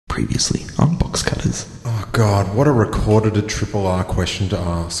Previously on Box Cutters. Oh God, what a recorded a Triple R question to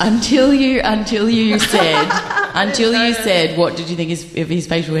ask. Until you said, what did you think of his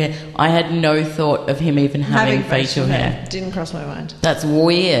facial hair? I had no thought of him even having facial hair. Didn't cross my mind. That's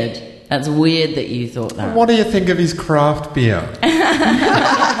weird. That's weird that you thought that. What do you think of his craft beer?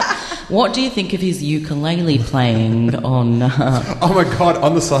 What do you think of his ukulele playing on... Oh my God,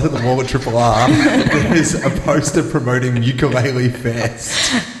 on the side of the wall at Triple R, there's a poster promoting Ukulele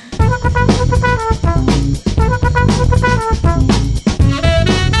Fest.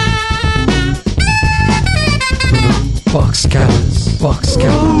 Box Cutters. Box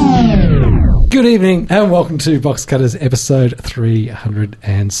Cutters. Good evening and welcome to Box Cutters episode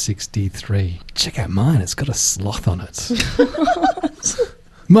 363. Check out mine, it's got a sloth on it.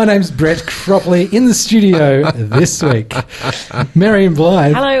 My name's Brett Cropley in the studio this week. Marion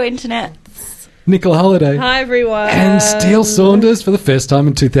Blythe. Hello, Internet. Nicola Holliday. Hi, everyone. And Steele Saunders for the first time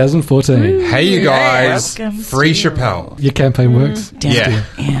in 2014. Hey, you guys. welcome, Free Steele. Chappelle. Your campaign works? Yeah.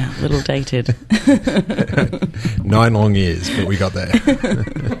 Yeah, a little dated. 9 long years, but we got there.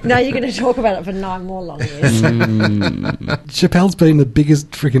 No, you're going to talk about it for 9 more long years. Chappelle's been the biggest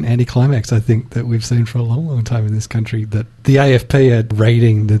freaking anticlimax, I think, that we've seen for a long, long time in this country. That the AFP are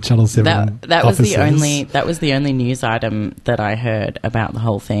raiding the Channel 7 That was offices. the only news item that I heard about the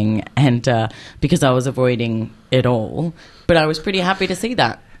whole thing, and because I was avoiding it all, but I was pretty happy to see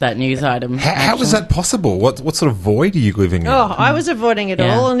that news item. How was that possible? What sort of void are you living in? Oh, I was avoiding it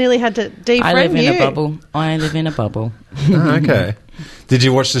Yeah. all and nearly had to defriend I live you. in a bubble. I live in a bubble. Oh, okay. Did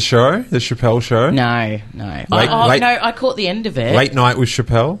you watch the show, the Chappelle show? No. No, I caught the end of it. Late Night with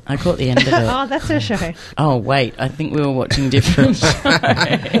Chappelle? I caught the end of it. Oh, that's a show. Oh, wait. I think we were watching different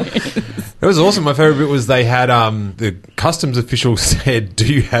shows. It was awesome. My favourite bit was they had the customs official said, "Do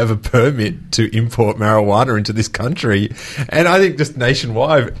you have a permit to import marijuana into this country?" And I think just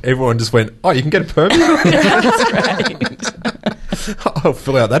nationwide, everyone just went, "Oh, you can get a permit." That's right. I'll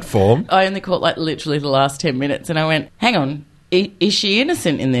fill out that form. I only caught literally the last 10 minutes, and I went, hang on, is she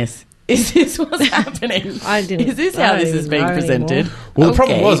innocent in this? Is this what's happening? I didn't. Is this how this is being presented? Well, the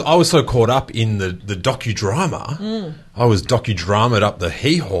problem Okay. was I was so caught up in the docudrama. I was docudramaed up the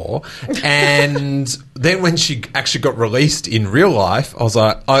hee-haw. And then when she actually got released in real life, I was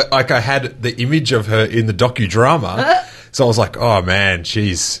like, I had the image of her in the docudrama. So I was like, oh, man,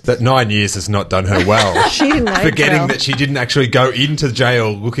 that 9 years has not done her well. She didn't age Forgetting well. that she didn't actually go into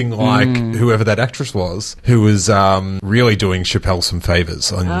jail looking like whoever that actress was, who was really doing Chappelle some favours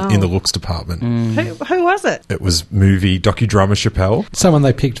in the looks department. Who was it? It was movie docudrama Chappelle. Someone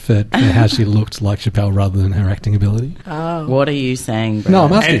they picked for how she looked like Chappelle rather than her acting ability. What are you saying, Brad? No,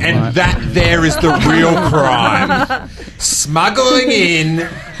 I'm asking. And that there is the real crime. Smuggling in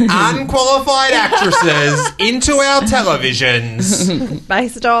unqualified actresses into our televisions.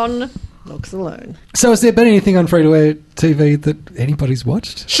 Based on looks alone. So has there been anything on free-to-air TV that anybody's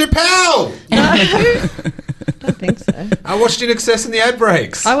watched? Chappelle! I don't think so. I watched In Excess in the ad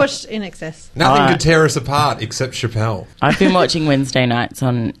breaks. I watched In Excess. Nothing could tear us apart except Chappelle. I've been watching Wednesday nights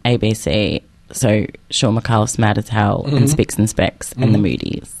on ABC, so Sean McAuliffe, Mad as Hell, and Spicks and Specks, and the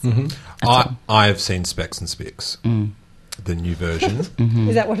Moodies. I have seen Specs and Spicks. The new version.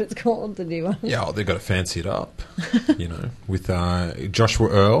 Is that what it's called, the new one? Yeah, they've got to fancy it up, with Joshua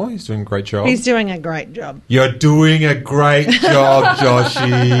Earl. He's doing a great job. He's doing a great job. You're doing a great job,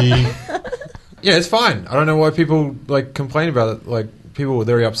 Joshy. Yeah, it's fine. I don't know why people complain about it. People were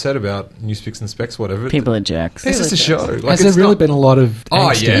very upset about New Spicks and Specs, whatever. People are jerks. It's just a show. Has there really been a lot of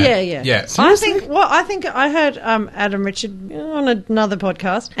angst in it? Yeah. I think I heard Adam Richard on another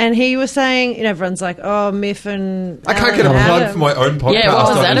podcast, and he was saying, everyone's like, oh, Miff and I can't get a plug for my own podcast. Yeah, what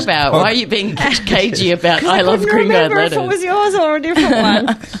was on that this about? pod- Why are you being cagey about I I Love couldn't Green Guide remember if Letters? it was yours or a different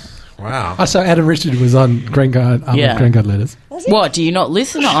one. Wow. I saw Adam Richard was on Green Guide Letters. What, do you not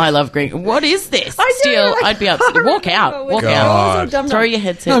listen to I Love Green? What is this? I do, Still, I I'd be upset. can't Walk out. remember Walk which out. God. Throw your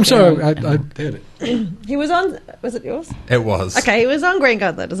headset No, I'm sure down. I heard it. He was on, was it yours? It was. Okay, he was on Green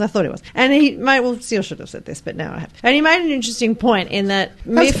Guide Letters. I thought he was. And he made, Steele should have said this, but now I have. And he made an interesting point in that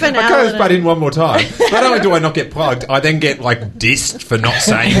Miff and I can't Alan... butt in one more time. Not only do I not get plugged, I then get dissed for not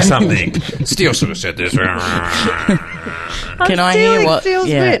saying something. Steele should have said this. Can I hear what? Steele's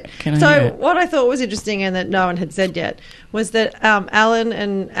Yeah, bit. can I So hear it? what I thought was interesting and that no one had said yet was that Alan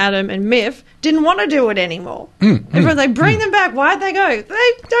and Adam and Miff didn't want to do it anymore. Everyone's like, bring them back. Why'd they go?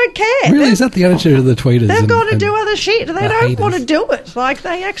 They don't care. Really? Is that the attitude of the tweeters? They've and- got to and do other shit. They the don't haters? want to do it.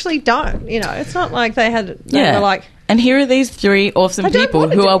 They actually don't. It's not like they had... They Yeah. were like, And here are these three awesome I don't people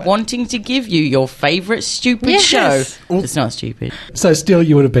wanna who do are it. wanting to give you your favourite stupid Yes. show. It's not stupid. So, still,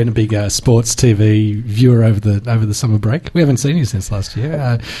 you would have been a big sports TV viewer over the summer break. We haven't seen you since last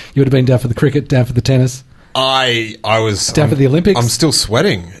year. You would have been down for the cricket, down for the tennis. I was Down for the Olympics? I'm still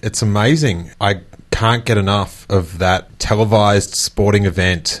sweating. It's amazing. I can't get enough of that televised sporting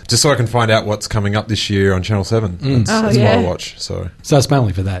event just so I can find out what's coming up this year on Channel 7. That's what I watch. So it's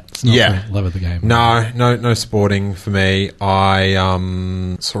mainly for that. It's not for love of the game. No sporting for me. I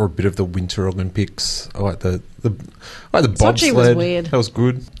saw a bit of the Winter Olympics. I like the bobsled. was weird. That was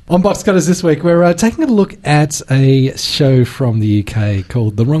good. On Box Cutters this week, we're taking a look at a show from the UK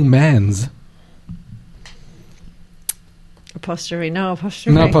called The Wrong Mans. Apostrophe, no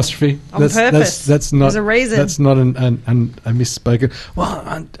apostrophe. No apostrophe. On purpose. That's not. There's a reason. That's not a misspoken.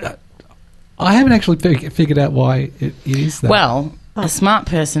 Well, I haven't actually figured out why it is that. Well, a smart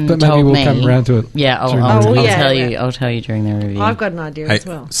person but maybe told we'll me. come around to it. Yeah, I'll during the tell review. you. I'll tell you during the review. I've got an idea Hey, as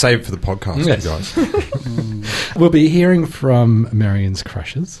well. save it for the podcast, Yes. you guys. We'll be hearing from Marion's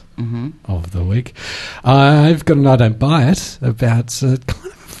crushes Mm-hmm. of the week. I've got an I Don't Buy It about kind of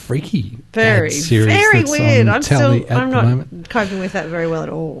freaky Very, ad series very that's weird. on I'm telly at I'm the not moment. coping with that very well at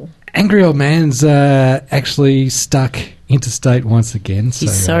all. Angry Old Man's actually stuck interstate once again.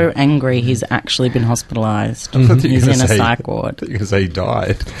 He's so angry he's actually been hospitalised. He's in a psych ward. Because he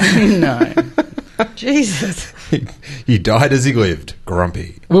died. No. Jesus. He died as he lived,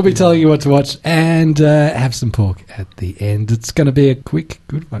 grumpy. We'll be telling you what to watch and have some pork at the end. It's going to be a quick,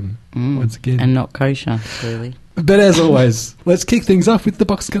 good one once again. And not kosher, clearly. But as always, let's kick things off with the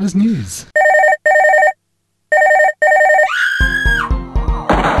Box Cutters news.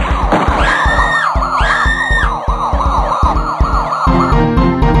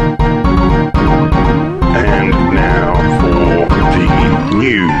 And now for the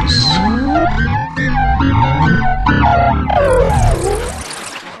news.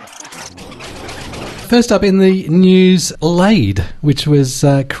 First up in the news, Laid, which was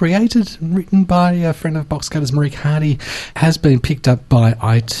created and written by a friend of Box Cutters, Marique Hardy, has been picked up by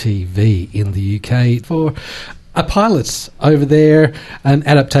ITV in the UK for a pilot over there, an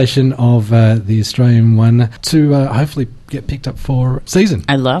adaptation of the Australian one to hopefully get picked up for season.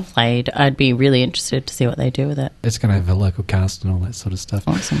 I love Laid. I'd be really interested to see what they do with it. It's going to have a local cast and all that sort of stuff.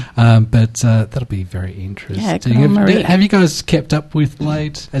 Awesome. But that'll be very interesting. Yeah, good on Marique. Have you guys kept up with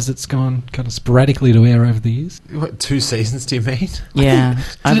Laid as it's gone kind of sporadically to air over the years? What, 2 seasons, do you mean? Yeah.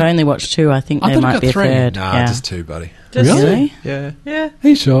 I've only watched 2. I think I there thought it might got be a 3. third. Nah, yeah. just 2, buddy. Just- Really? Yeah, Yeah. Are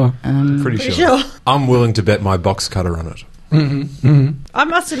you sure? pretty Pretty sure. sure. I'm willing to bet my box cutter on it. I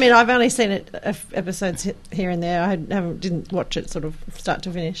must admit, I've only seen it episodes here and there. I didn't watch it sort of start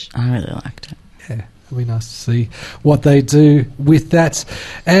to finish. I really liked it. Yeah, it'll be nice to see what they do with that.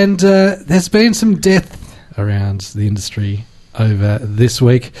 And there's been some death around the industry over this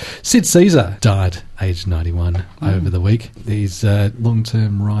week. Sid Caesar died, aged 91, over the week. He's a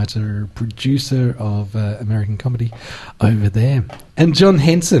long-term writer, producer of American comedy over there. And John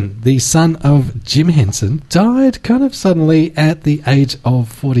Henson, the son of Jim Henson, died kind of suddenly at the age of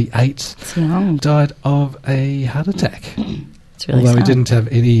 48. It's young. Died of a heart attack. It's really Although he sad. didn't have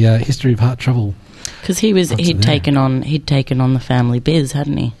any history of heart trouble. Because he'd there. taken on the family biz,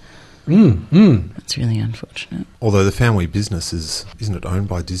 hadn't he? That's really unfortunate. Although the family business isn't it owned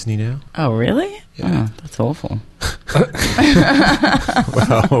by Disney now? Oh, really? Yeah. Oh, that's awful.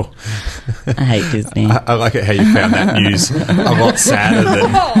 Well, I hate Disney. I like it how you found that news a lot sadder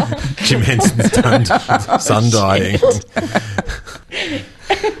than Jim Henson's son dying.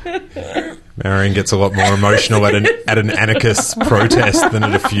 Marion gets a lot more emotional at an anarchist protest than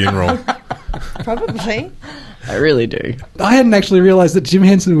at a funeral. Probably. I really do. I hadn't actually realised that Jim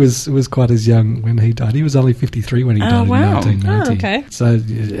Henson was quite as young when he died. He was only 53 when he died wow. in 1990. Oh, okay. So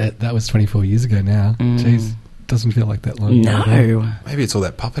that was 24 years ago now. Jeez, doesn't feel like that long ago. No. Maybe it's all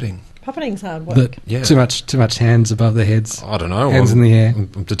that puppeting. Puppeting's hard work. But Yeah. too much hands above their heads. I don't know. Hands in the air.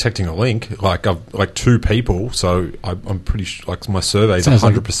 I'm detecting a link. Like 2 people, so I'm pretty sure. Like my survey's Sounds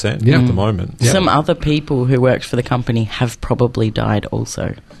like 100% yeah. at the moment. Yeah. Some other people who worked for the company have probably died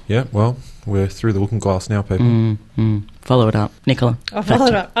also. Yeah. Well, we're through the looking glass now, people. Follow it up. Nicola. I'll follow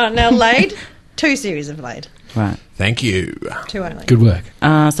it up. Now, Laid. 2 series of Laid. Right. Thank you. 2 only. Good work.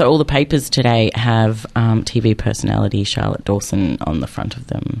 So all the papers today have TV personality Charlotte Dawson on the front of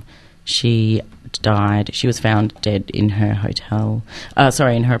them. She died. She was found dead in her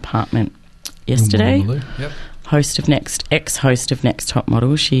in her apartment yesterday. Yep. Ex-host of Next Top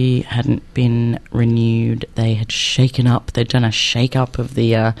Model. She hadn't been renewed. They had shaken up. They'd done a shake-up of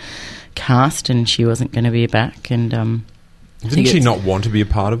the cast, and she wasn't going to be back. And Didn't she not want to be a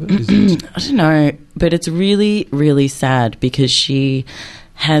part of it? Is it? I don't know, but it's really, really sad because she's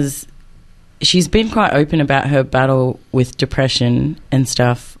been quite open about her battle with depression and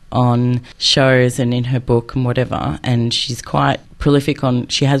stuff on shows and in her book and whatever, and she's quite prolific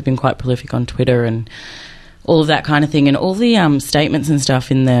she has been quite prolific on Twitter and all of that kind of thing, and all the statements and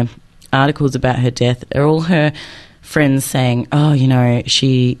stuff in the articles about her death are all her friends saying, oh, you know,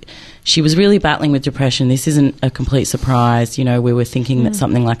 she was really battling with depression. This isn't a complete surprise. You know, we were thinking that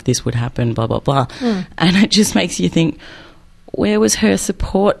something like this would happen, blah, blah, blah. And it just makes you think, where was her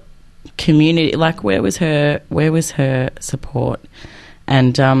support community? Like, where was her support?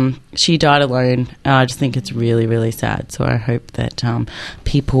 And she died alone. I just think it's really, really sad. So I hope that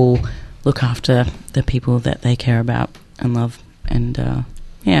people look after the people that they care about and love and,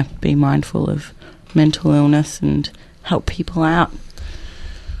 be mindful of mental illness and help people out.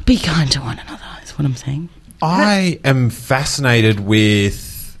 Be kind to one another is what I'm saying. I am fascinated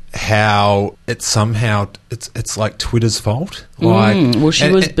with how it's like Twitter's fault. Like, well, she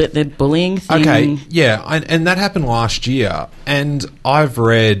was the bullying thing. Okay, yeah, and that happened last year, and I've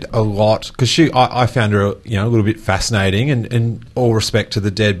read a lot because I found her, you know, a little bit fascinating, and all respect to the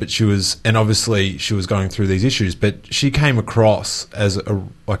dead, but she was going through these issues, but she came across as a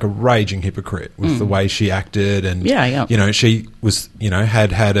raging hypocrite with the way she acted, and you know, she was, you know,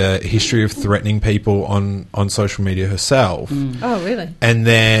 had a history of threatening people on social media herself. Oh, really? And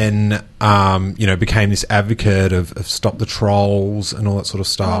then, you know, became this advocate of stop the trolls and all that sort of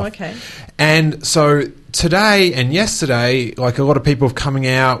stuff. Oh, okay. And so today and yesterday, like, a lot of people have coming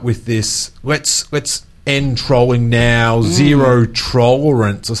out with this, let's end trolling now, zero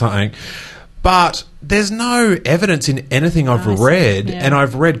tolerance or something. But there's no evidence in anything I've read, and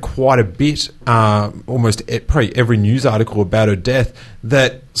I've read quite a bit, almost probably every news article about her death,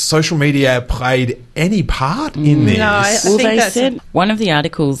 that social media played any part in this. No, I Well, think they that's said one of the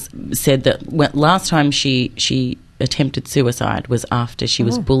articles said that last time she attempted suicide was after she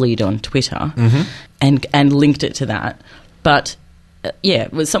was bullied on Twitter, and linked it to that. But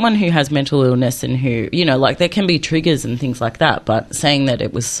it was someone who has mental illness and who, you know, like, there can be triggers and things like that, but saying that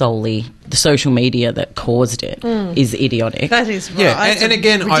it was solely the social media that caused it is idiotic. That is right. Yeah, and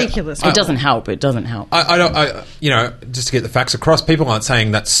again, ridiculous. It doesn't help. It doesn't help. I don't, you know, just to get the facts across, people aren't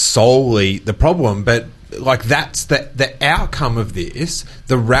saying that's solely the problem, but like, that's the outcome of this.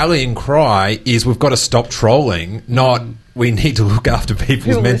 The rallying cry is we've got to stop trolling, not we need to look after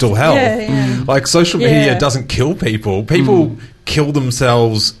people's mental health. Like, social media doesn't kill people. People kill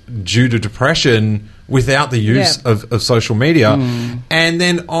themselves due to depression without the use of social media. And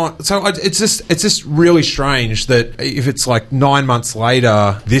then it's just really strange that if it's like 9 months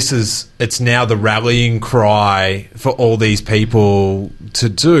later, it's now the rallying cry for all these people to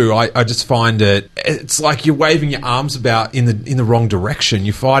do. I just find it's like you're waving your arms about in the wrong direction.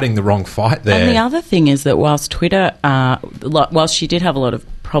 You're fighting the wrong fight there. And the other thing is that whilst Twitter, whilst she did have a lot of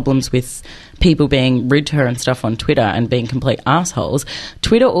problems with people being rude to her and stuff on Twitter and being complete assholes,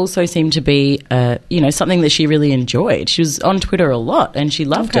 Twitter also seemed to be, you know, something that she really enjoyed. She was on Twitter a lot and she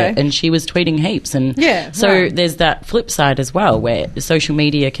loved it, and she was tweeting heaps. And so there's that flip side as well, where social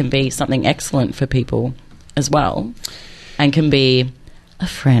media can be something excellent for people as well, and can be a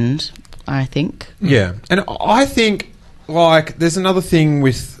friend, I think. Yeah, and I think, like, there's another thing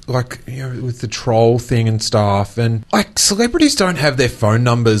with, like, you know, with the troll thing and stuff, and, like, celebrities don't have their phone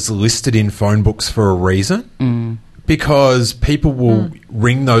numbers listed in phone books for a reason, because people will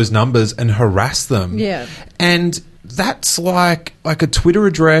ring those numbers and harass them. Yeah, and that's like a Twitter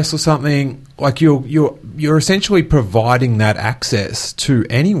address or something. Like, you're essentially providing that access to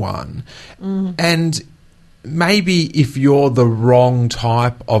anyone, and maybe if you're the wrong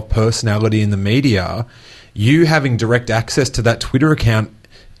type of personality in the media, you having direct access to that Twitter account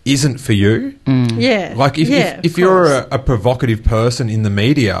isn't for you. Yeah. Like, if you're a provocative person in the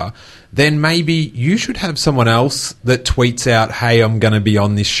media, then maybe you should have someone else that tweets out, hey, I'm going to be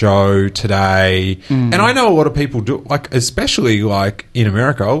on this show today. And I know a lot of people do, like, especially, like, in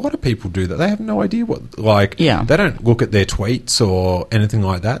America, a lot of people do that. They have no idea what, like, they don't look at their tweets or anything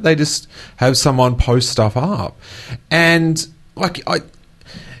like that. They just have someone post stuff up. And, like,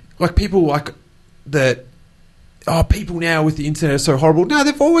 people like that, oh, people now with the internet are so horrible. No,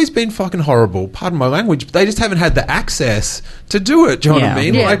 they've always been fucking horrible. Pardon my language. But they just haven't had the access to do it. Do you know what I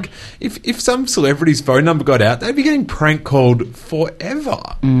mean? Yeah. Like, if some celebrity's phone number got out, they'd be getting prank called forever.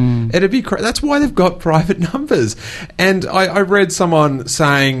 It'd be that's why they've got private numbers. And I read someone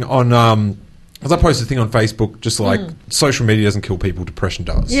saying on Because I posted a thing on Facebook, just like social media doesn't kill people, depression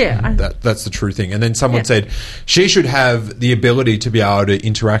does. Yeah. That's the true thing. And then someone Yeah. said she should have the ability to be able to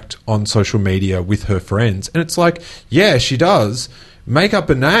interact on social media with her friends. And it's like, yeah, she does. Make up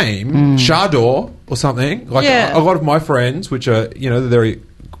a name, Shador or something. Like Yeah. a lot of my friends, which are, they're very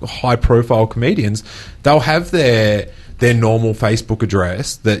high-profile comedians, they'll have their normal Facebook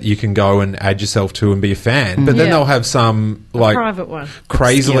address that you can go and add yourself to and be a fan. But then Yeah. they'll have some like private one.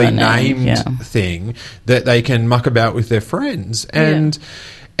 crazily Obscure name, named thing that they can muck about with their friends. And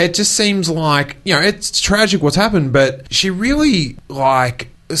it just seems like, it's tragic what's happened, but she really like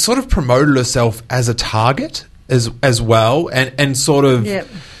sort of promoted herself as a target as well and sort of Yep.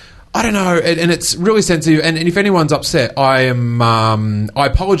 I don't know, and it's really sensitive. And if anyone's upset, I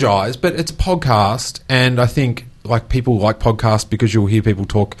apologise, but it's a podcast, and I think like people like podcasts because you'll hear people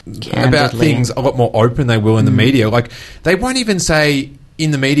talk about Candidly. things a lot more open than they will in the media. Like they won't even say in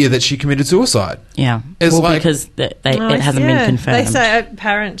the media that she committed suicide. Yeah. It's well, like- because it hasn't been confirmed. They say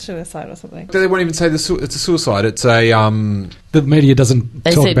apparent suicide or something. They won't even say it's a suicide. It's a The media doesn't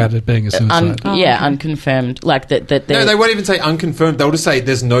They talk said, about it being a suicide. unconfirmed. Like that. no. They won't even say unconfirmed. They'll just say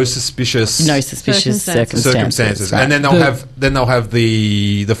there's no suspicious suspicious circumstances, right. and then they'll have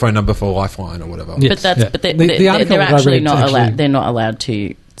the phone number for Lifeline or whatever. Yeah. But that's Yeah. but The they're article that I actually read not actually- allowed. They're not allowed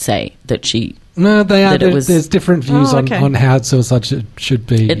to say that she. No, they are. That it was- There's different views Oh, okay. on how suicide should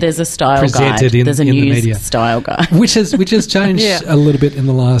be. There's a style presented guide. There's a in the news media. style guide. which has changed Yeah. a little bit in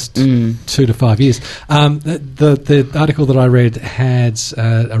the last 2 to 5 years. The article that I read had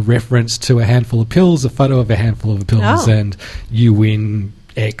a reference to a handful of pills, a photo of a handful of pills, Oh. and you win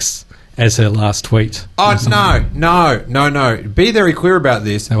X as her last tweet. Oh no! Be very clear about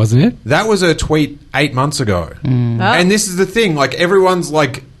this. That wasn't it. That was a tweet 8 months ago, Oh. and this is the thing. Like everyone's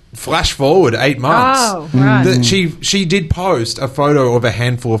like, flash forward 8 months. Oh, right. That she did post a photo of a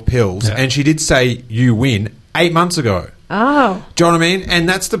handful of pills, Yeah. and she did say "you win" 8 months ago. Oh. Do you know what I mean? And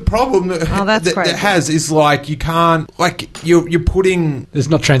that's the problem that, Oh, that's that crazy. has is like you can't like you're putting. There's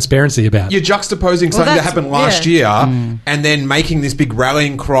not transparency about it. You're juxtaposing something that that's- happened last year and then making this big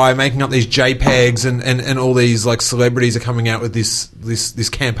rallying cry, making up these JPEGs and all these like celebrities are coming out with this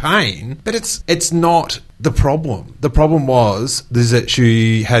campaign. But it's not the problem. The problem was is that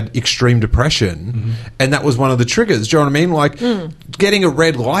she had extreme depression and that was one of the triggers. Do you know what I mean? Like getting a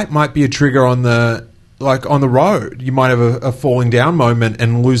red light might be a trigger on the road. You might have a falling down moment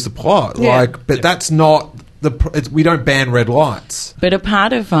and lose the plot. Yeah. But that's not we don't ban red lights. But a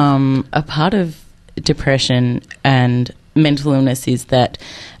part of depression and mental illness is that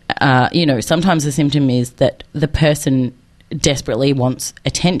sometimes the symptom is that the person desperately wants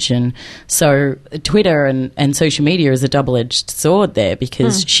attention. So Twitter and social media is a double-edged sword there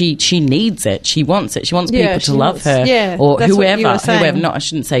because she needs it. She wants it. She wants Yeah, people she to love wants- her yeah, or that's what you whoever. were saying. Not I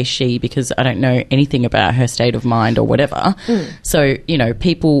shouldn't say she because I don't know anything about her state of mind or whatever. So,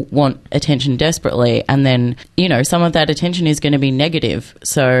 people want attention desperately and then, some of that attention is going to be negative.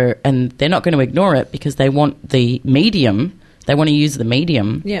 So, and they're not going to ignore it because they want the medium. They want to use the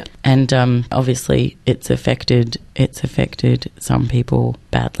medium. Yeah. And obviously it's affected some people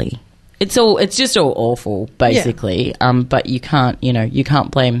badly. It's just all awful, basically. But you can't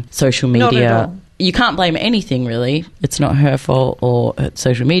blame social Not at media. all. You can't blame anything, really. It's not her fault or it's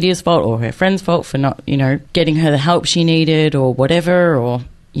social media's fault or her friend's fault for not, getting her the help she needed or whatever. Or,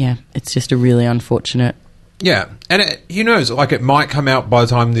 it's just a really unfortunate. Yeah, and who knows? Like, it might come out by the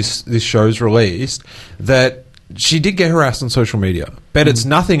time this show's released that she did get harassed on social media, but it's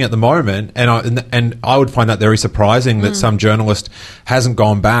nothing at the moment. And I would find that very surprising that some journalist hasn't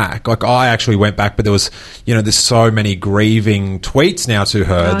gone back. Like, I actually went back, but there was, there's so many grieving tweets now to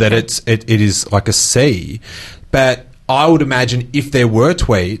her that it is like a C. But I would imagine if there were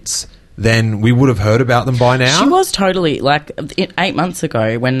tweets, then we would have heard about them by now. She was totally, 8 months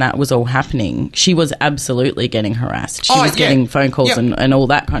ago when that was all happening, she was absolutely getting harassed. She was getting phone calls and all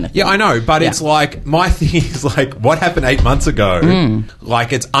that kind of thing. Yeah, I know, but it's like, my thing is like, what happened 8 months ago?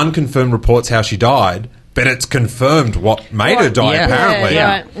 Like, it's unconfirmed reports how she died, but it's confirmed what made her die, apparently.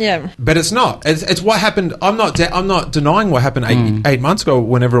 Yeah. But it's not. It's what happened. I'm not denying what happened 8 months ago,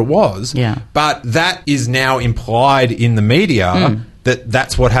 whenever it was. Yeah. But that is now implied in the media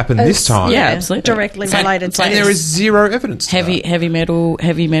that's what happened this time. Yeah, absolutely. Directly It's like- related it's to like And there is zero evidence to that. heavy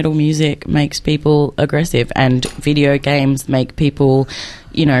metal music makes people aggressive, and video games make people,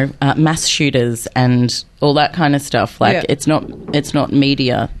 mass shooters and all that kind of stuff. Like Yeah. it's not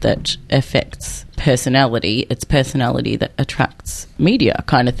media that affects personality. It's personality that attracts media,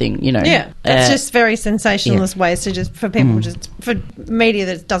 kind of thing. You know. Yeah, that's just very sensationalist ways to just for people for media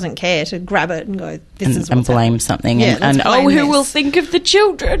that doesn't care to grab it and go, this is and what's blame happening. something. Yeah, And let's blame who this. will think of the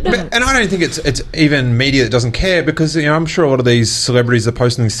children? And I don't think it's even media that doesn't care, because I'm sure a lot of these celebrities that are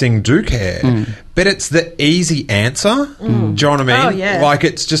posting this thing do care. But it's the easy answer. Do you know what I mean? Oh, yeah. Like,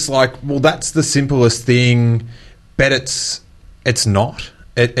 it's just like, well, that's the simplest thing, but it's not.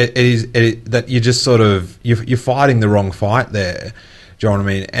 It is that you're just sort of you're fighting the wrong fight there. Do you know what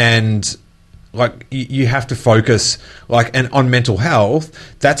I mean? And like, you have to focus and on mental health.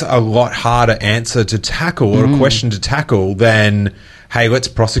 That's a lot harder answer to tackle, or a question to tackle, than, hey, let's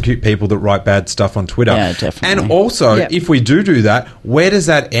prosecute people that write bad stuff on Twitter. Yeah, definitely. And also, if we do that, where does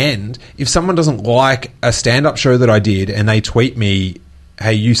that end? If someone doesn't like a stand-up show that I did and they tweet me,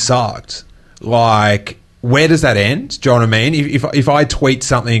 hey, you sucked, like, where does that end? Do you know what I mean? If I tweet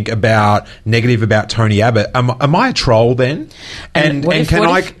something negative about Tony Abbott, am I a troll then? And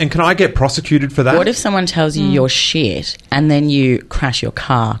can I get prosecuted for that? What if someone tells you you're shit and then you crash your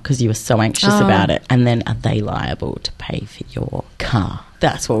car because you were so anxious about it, and then are they liable to pay for your car?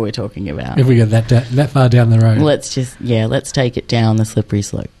 That's what we're talking about. If we go that far down the road. Let's take it down the slippery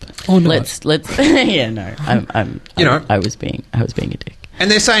slope. Or not. Let's I was being a dick. And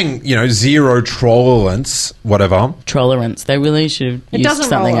they're saying, zero tolerance, whatever. Tolerance. They really should have used doesn't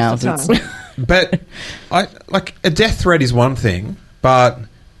something roll else. off the tongue. But a death threat is one thing, but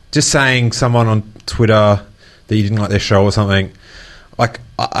just saying someone on Twitter that you didn't like their show or something,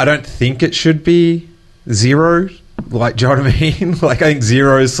 I don't think it should be zero. Do you know what I mean? I think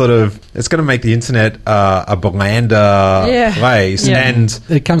zero is sort of, it's going to make the internet a blander place. Yeah. And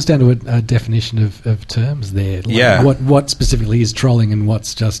it comes down to a definition of terms there. What specifically is trolling and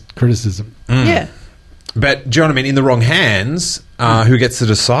what's just criticism. Yeah. But do you know what I mean? In the wrong hands, who gets to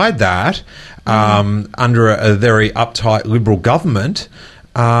decide that under a very uptight Liberal government?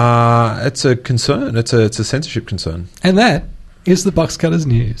 It's a concern. It's a censorship concern. And that is the Box Cutters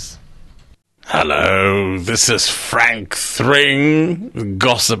News. Hello, this is Frank Thring,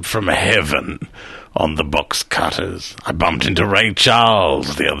 gossip from heaven on the Box Cutters. I bumped into Ray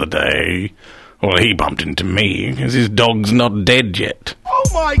Charles the other day. Well, he bumped into me, because his dog's not dead yet. Oh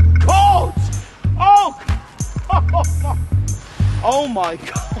my God! Oh my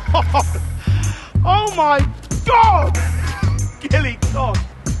God! Oh my God! Gilly God!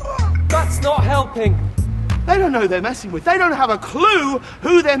 That's not helping. They don't know who they're messing with. They don't have a clue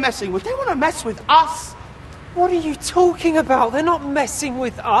who they're messing with. They want to mess with us. What are you talking about? They're not messing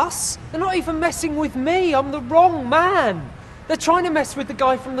with us. They're not even messing with me. I'm the wrong man. They're trying to mess with the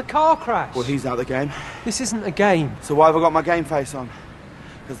guy from the car crash. Well, he's out the game. This isn't a game. So why have I got my game face on?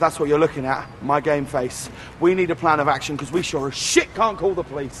 Because that's what you're looking at, my game face. We need a plan of action because we sure as shit can't call the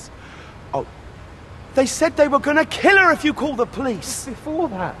police. Oh, they said they were going to kill her if you call the police. Before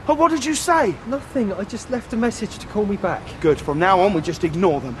that. Oh, what did you say? Nothing. I just left a message to call me back. Good. From now on, we just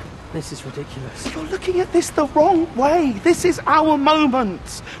ignore them. This is ridiculous. You're looking at this the wrong way. This is our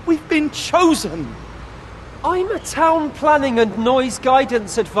moment. We've been chosen. I'm a town planning and noise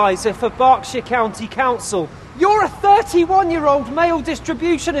guidance advisor for Berkshire County Council. You're a 31-year-old male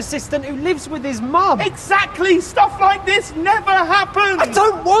distribution assistant who lives with his mum. Exactly. Stuff like this never happens. I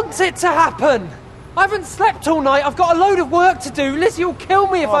don't want it to happen. I haven't slept all night. I've got a load of work to do. Lizzie will kill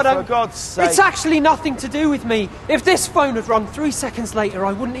me if I don't... For God's sake. It's actually nothing to do with me. If this phone had rung 3 seconds later,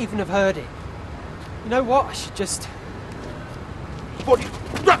 I wouldn't even have heard it. You know what? I should just... What?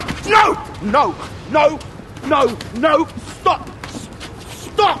 No! Stop!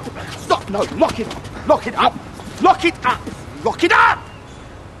 No, lock it up! Lock it up!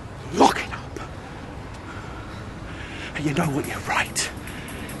 And you know what, you're right.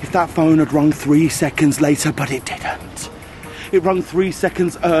 If that phone had rung 3 seconds later, but it didn't. It rung 3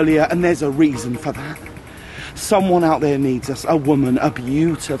 seconds earlier, and there's a reason for that. Someone out there needs us, a woman, a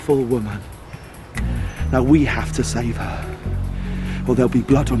beautiful woman. Now we have to save her, or there'll be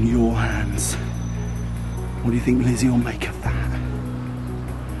blood on your hands. What do you think Lizzie will make of that?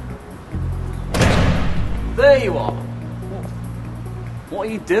 There you are. What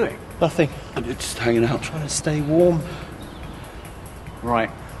are you doing? Nothing. I'm just hanging out, trying to stay warm. Right.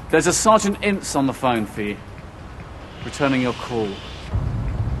 There's a Sergeant Ince on the phone for you. Returning your call.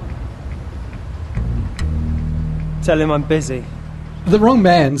 Tell him I'm busy. The Wrong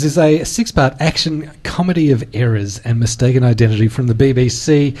Mans is a 6-part action comedy of errors and mistaken identity from the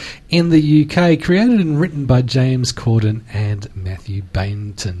BBC in the UK, created and written by James Corden and Matthew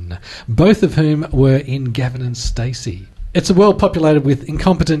Bainton, both of whom were in Gavin and Stacey. It's a world populated with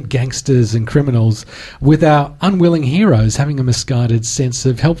incompetent gangsters and criminals, with our unwilling heroes having a misguided sense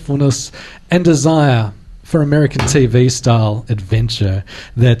of helpfulness and desire for American TV-style adventure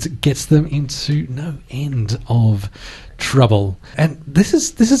that gets them into no end of trouble. And this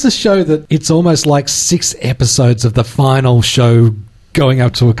is a show that it's almost like 6 episodes of the final show going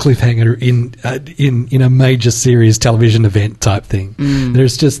up to a cliffhanger in a major series television event type thing.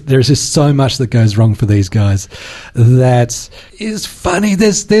 There's just so much that goes wrong for these guys that is funny.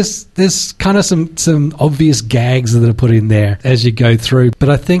 There's kind of some obvious gags that are put in there as you go through, but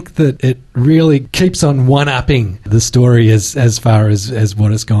I think that it really keeps on one-upping the story as far as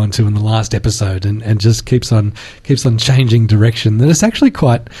what it's gone to in the last episode, and just keeps on changing direction. That it's actually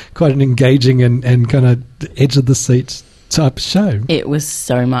quite an engaging and kind of edge of the seat type show. It was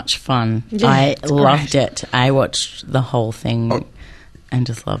so much fun. Yeah, I it's loved great. it. I watched the whole thing and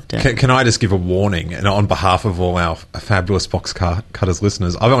just loved it. Can I just give a warning, and on behalf of all our fabulous Box Cutters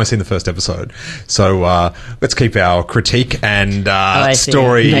listeners, I've only seen the first episode, so let's keep our critique and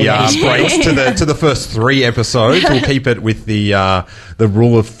story breaks to the first 3 episodes. We'll keep it with the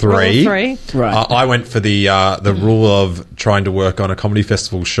rule of 3. Rule of 3. Right. I went for the rule of trying to work on a comedy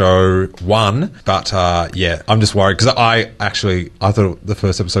festival show 1, but I'm just worried because I thought the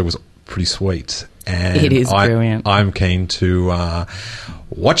first episode was pretty sweet. And it is brilliant. I'm keen to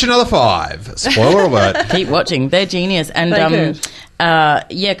watch another 5. Spoiler alert. Keep watching. They're genius. And They're good.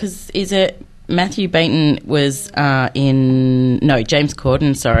 because is it Matthew Baton was James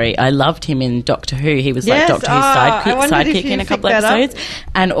Corden, sorry. I loved him in Doctor Who. He was like Yes. Doctor Who's I wondered if sidekick you in a couple picked that up. episodes.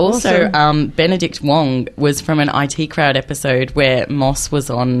 And also Benedict Wong was from an IT Crowd episode where Moss was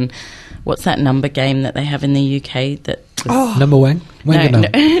on, what's that number game that they have in the UK that was Number one?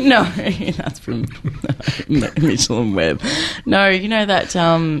 No, that's from Mitchell and Webb. No, you know that.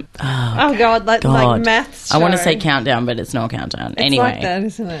 Oh God, like maths. I want to show. say Countdown, but it's not Countdown. It's Anyway, like that,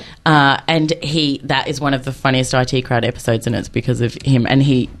 isn't it? and that is one of the funniest IT Crowd episodes, and it's because of him. And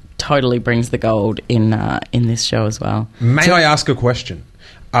he totally brings the gold in this show as well. May I ask a question?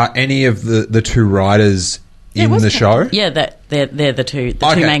 Are any of the 2 writers in the show? Yeah, they're the two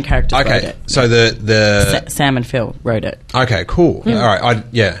two main characters. Okay, wrote it. so the Sam and Phil wrote it. Okay, cool. All right,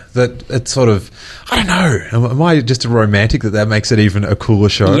 that it's sort of, I don't know. Am I just a romantic that makes it even a cooler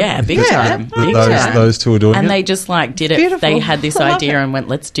show? Yeah, big time. Big time. Those 2 are doing And it. they just did it. Beautiful. They had this I love idea it. and went,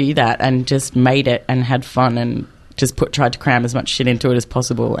 let's do that, and just made it and had fun and just tried to cram as much shit into it as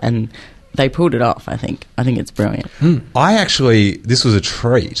possible, and they pulled it off. I think it's brilliant. This was a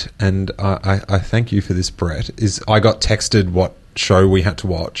treat, and I thank you for this, Brett. I got texted what show we had to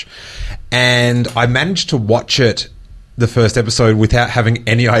watch, and I managed to watch it, the first episode, without having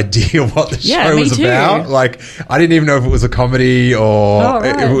any idea what the show me was too. about. I didn't even know if it was a comedy or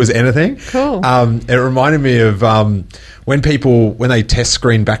if it was anything. Cool. It reminded me of when they test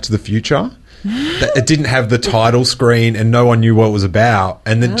screen Back to the Future. It didn't have the title screen and no one knew what it was about,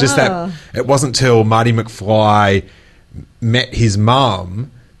 and then it wasn't till Marty McFly met his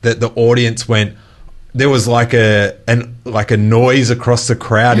mum that the audience went, there was like a noise across the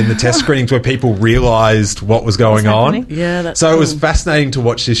crowd in the test screenings where people realised what was going on. happening? Yeah, that's so it was fascinating to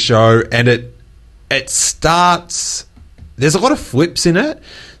watch this show, and it starts. There's a lot of flips in it.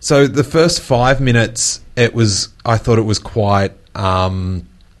 So the first 5 minutes, I thought it was quite.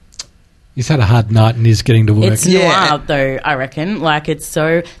 He's had a hard night and he's getting to work. It's noir, though, I reckon. It's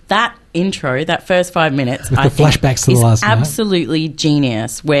so... That intro, that first 5 minutes, With I the think flashbacks to the is last night. absolutely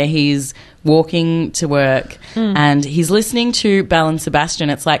genius, where he's walking to work and he's listening to Belle and Sebastian.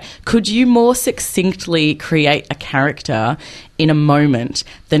 It's like, could you more succinctly create a character in a moment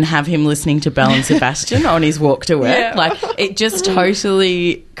than have him listening to Belle and Sebastian on his walk to work? Yeah. It just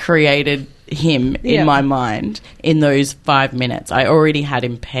totally created him in my mind in those 5 minutes. I already had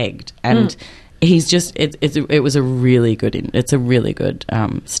him pegged, and he's just it was a really good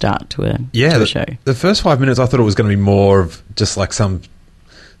start to a show. The first 5 minutes I thought it was going to be more of just like some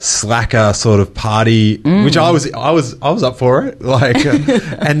slacker sort of party, which I was up for it,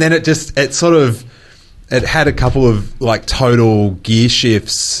 and then it had a couple of total gear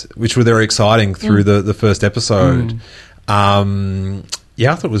shifts which were very exciting through the first episode.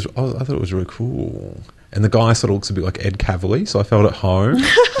 I thought it was really cool. And the guy sort of looks a bit like Ed Cavalier, so I felt at home.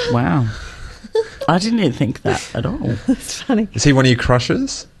 Wow. I didn't even think that at all. It's funny. Is he one of your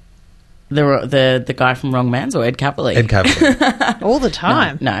crushes? The guy from Wrong Man's or Ed Cavalier? Ed Cavalier. All the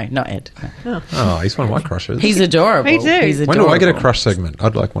time. No, not Ed. No. Oh, he's one of my crushes. He's adorable. Me too. He's When adorable. do I get a crush segment?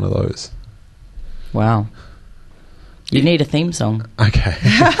 I'd like one of those. Wow. You need a theme song. Okay.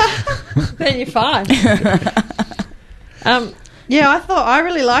 Then you're fine. Yeah, I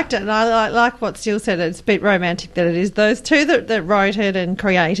really liked it, and I like what Steele said. It's a bit romantic that it is those two that wrote it and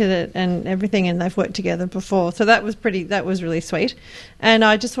created it and everything, and they've worked together before. So that was really sweet. And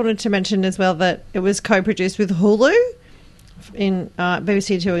I just wanted to mention as well that it was co-produced with Hulu in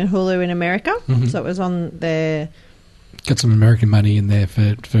BBC Two and Hulu in America. Mm-hmm. So it was on their. Got some American money in there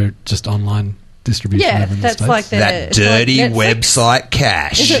for just online distribution. Yeah, over in the that's States. like That dirty Netflix. website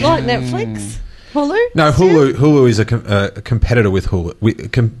cash. Is it like Netflix? Hulu? No, Hulu is a competitor with Hulu.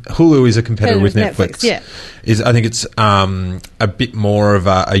 Hulu is a competitor with Netflix. Yeah, I think it's a bit more of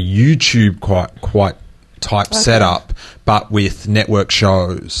a YouTube quite type setup, but with network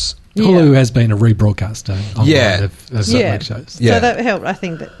shows. Hulu has been a rebroadcaster online of network shows. Yeah. So that helped. I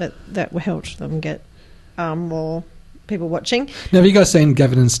think that helped them get more people watching. Now, have you guys seen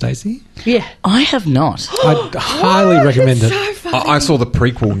Gavin and Stacey? Yeah, I have not. I'd highly recommend it. So funny. I saw the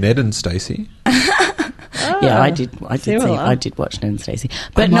prequel Ned and Stacey. Yeah, I did watch Ned and Stacey,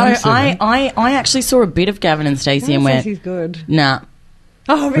 but no, I actually saw a bit of Gavin and Stacey and went, Stacey's good. nah.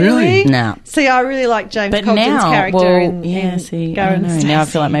 Oh, really? Nah. See, I really like James But Cobden's now, character in I Gavin don't know. and Now I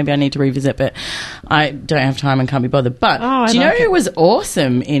Stacey. feel like maybe I need to revisit, but I don't have time and can't be bothered. But do you know who was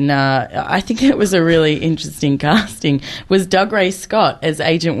awesome in? I think it was a really interesting casting. Was Doug Ray Scott as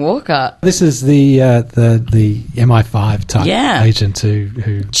Agent Walker? This is the MI5 type agent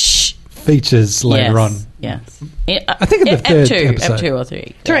who features later on. Yes. I think in the third episode. F2 or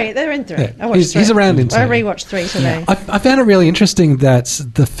 3. Three. They're in 3. Yeah. I watched 3. He's around in 2. I rewatched 3 today. I found it really interesting that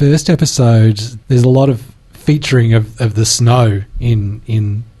the first episode, there's a lot of featuring of the snow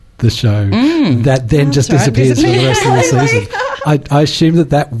in the show that then just disappears for the rest of the season. I assume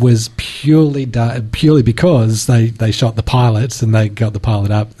that was purely because they shot the pilots and they got the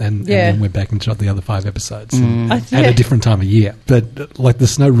pilot up and then went back and shot the other 5 episodes at a different time of year. But like the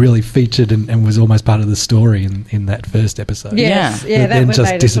snow really featured and was almost part of the story in that first episode. Yes. Yeah, that then was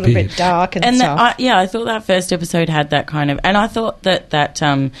just made it sort of a disappeared. bit dark and stuff. I thought that first episode had that kind of, and I thought that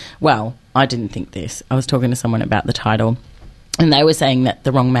well, I didn't think this. I was talking to someone about the title. And they were saying that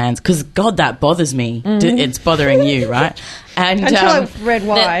the wrong man's, because God, that bothers me. It's bothering you, right? And Until I read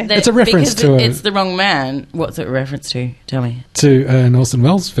why. It's a reference to it's the wrong man. What's it a reference to? Tell me. To an Orson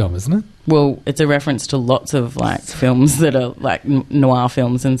Welles film, isn't it? Well, it's a reference to lots of like films that are like noir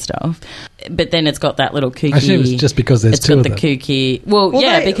films and stuff. But then it's got that little kooky. I assume it's just because there's two of them. It's got the kooky. Well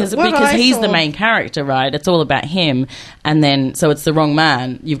yeah, because he's the main character, right? It's all about him, and then so it's the wrong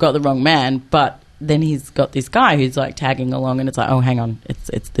man. You've got the wrong man, but then he's got this guy who's like tagging along, and it's like, oh, hang on,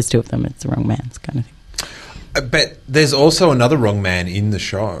 it's there's 2 of them. It's the wrong man's kind of thing. But there's also another wrong man in the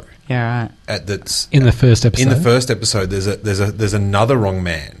show. Yeah, right. That's in the first episode. In the first episode, there's another wrong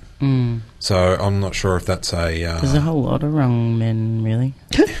man. So I'm not sure if that's a. There's a whole lot of wrong men, really.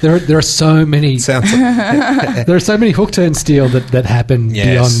 There are so many. There are so many hook turn steel that happen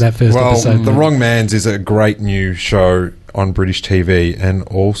beyond that first episode. The Wrong Man's is a great new show on British TV, and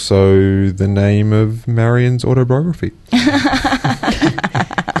also the name of Marion's autobiography.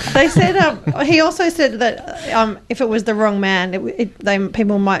 They said he also said that if it was the wrong man,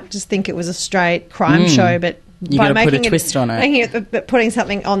 people might just think it was a straight crime show, but you by got to put a making twist on it, but putting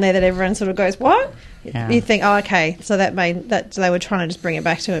something on there that everyone sort of goes, what? Yeah. You think, oh, okay, so that they were trying to just bring it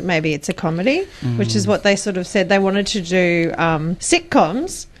back to it. Maybe it's a comedy, which is what they sort of said. They wanted to do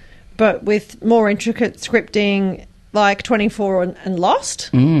sitcoms, but with more intricate scripting, like 24 and Lost.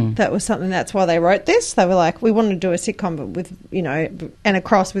 That was something. That's why they wrote this. They were like, we want to do a sitcom, but with and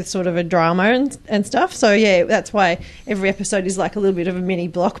across with sort of a drama and stuff. So yeah, that's why every episode is like a little bit of a mini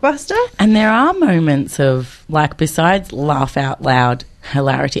blockbuster. And there are moments of like, besides laugh out loud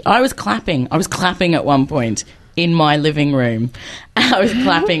hilarity. I was clapping at one point in my living room. I was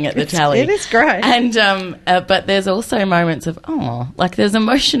clapping at the telly. It is great. And but there's also moments of like there's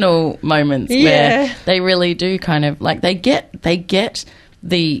emotional moments where they really do kind of like they get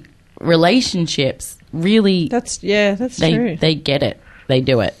the relationships really. That's true. They get it. They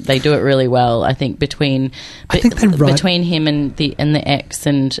do it. They do it really well. I think between him and the ex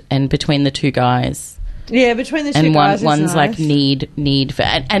and between the 2 guys. Yeah, between the 2 and guys, one's nice. like need for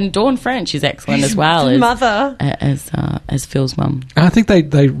and Dawn French is excellent as well as mother as Phil's mum. I think they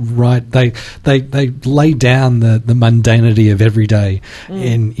lay down the mundanity of every day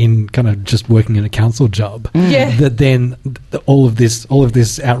in kind of just working in a council job. Yeah, that then all of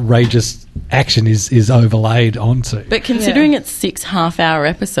this outrageous action is overlaid onto. But considering it's 6 half-hour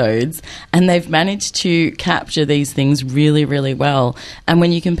episodes and they've managed to capture these things really, really well, and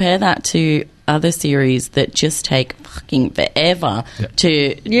when you compare that to other series that just take fucking forever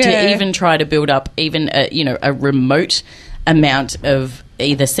to even try to build up even a remote amount of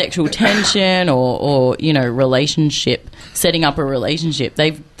either sexual tension or relationship, setting up a relationship.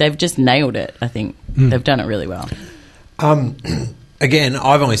 They've just nailed it. I think they've done it really well. Again,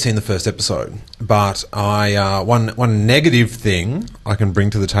 I've only seen the first episode, but one negative thing I can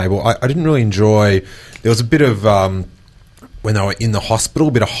bring to the table, I didn't really enjoy. There was a bit of when they were in the hospital,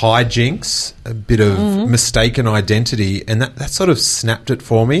 a bit of hijinks, a bit of mistaken identity, and that sort of snapped it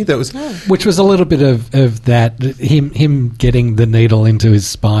for me. That was Which was a little bit of that, him getting the needle into his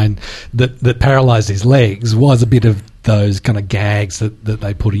spine that paralysed his legs was a bit of those kind of gags that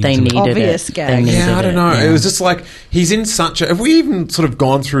they put into They it. needed Obvious it. gags. They needed I don't know. Yeah. It was just like he's in such a. Have we even sort of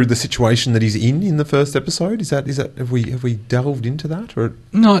gone through the situation that he's in the first episode? Is that have we delved into that or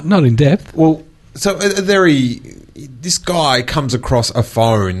Not in depth. well? So this guy comes across a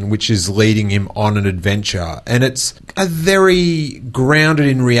phone which is leading him on an adventure, and it's a very grounded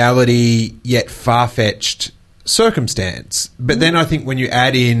in reality yet far-fetched circumstance. But then I think when you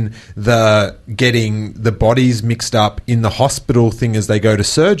add in the getting the bodies mixed up in the hospital thing as they go to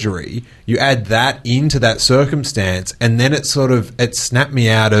surgery, you add that into that circumstance, and then it snapped me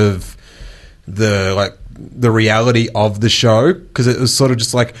out of the reality of the show, because it was sort of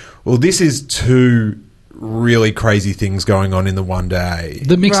just like, well, this is two really crazy things going on in the one day.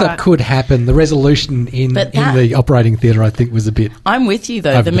 The mix-up Right. could happen. The resolution in But that- the operating theatre, I think, was a bit... I'm with you,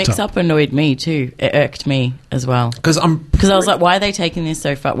 though. Over The the top. mix-up annoyed me, too. It irked me as well. Because I was like, why are they taking this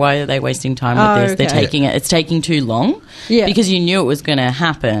so far? Why are they wasting time with this? Okay. They're taking it. It's taking too long. Yeah. Because you knew it was going to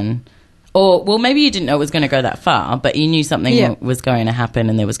happen. Or, well, maybe you didn't know it was going to go that far, but you knew something Yeah. was going to happen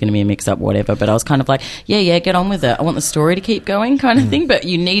and there was going to be a mix-up, whatever. But I was kind of like, yeah, get on with it. I want the story to keep going kind of thing. But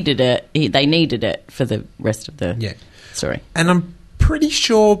you needed it. They needed it for the rest of the story. And I'm pretty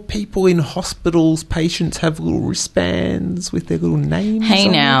sure people in hospitals, patients have little wristbands with their little names Hey,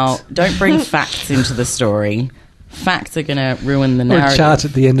 on now, it. don't bring facts into the story. Facts are going to ruin the Or a narrative. chart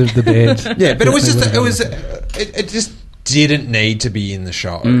at the end of the bed. Yeah, but it That just didn't need to be in the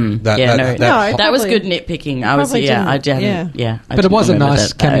show. No, No, that was probably- good nitpicking. I was, probably I didn't, didn't, yeah. I But it didn't was a remember nice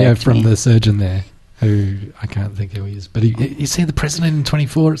that cameo irked from me. the surgeon there, who I can't think who he is. But you see the president in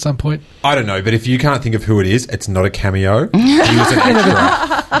 24 at some point? I don't know, but if you can't think of who it is, it's not a cameo. He was an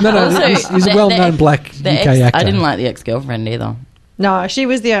extra. No, Also, he's a the- well-known the- black the UK ex- actor. I didn't like the ex-girlfriend either. No, she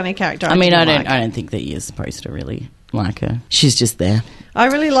was the only character. I mean, I didn't like. don't think that you're supposed to really like her. She's just there. I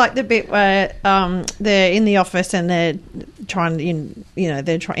really like the bit where they're in the office and they're trying,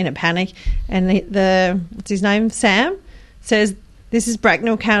 they're in a panic, and the what's his name, Sam, says, "This is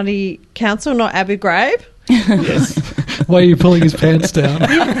Bracknell County Council, not Abu Ghraib." Why are you pulling his pants down?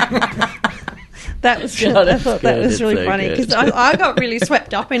 That was God, I it's thought that good. was It's really so funny good. because I got really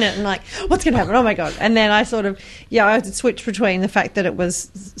swept up in it and like, what's going to happen? Oh my god! And then I sort of, I had to switch between the fact that it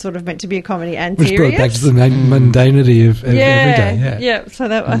was sort of meant to be a comedy and Which brought serious. it back to the mundanity of every day. Yeah. So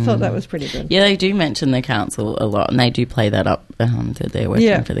I thought that was pretty good. Yeah, they do mention the council a lot, and they do play that up that they're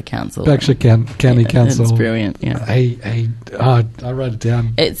working for the council. Berkshire County Council. It's brilliant. Yeah, I wrote it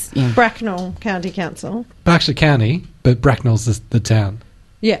down. it's Bracknell County Council. Berkshire County, but Bracknell's the town.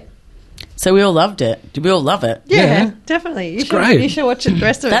 Yeah. So we all loved it. Did we all love it? Yeah, Yeah. definitely. It's great. You should watch it. The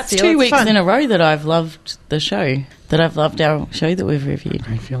rest of That's it. 2 weeks in a row that I've loved the show. That I've loved our show that we've reviewed.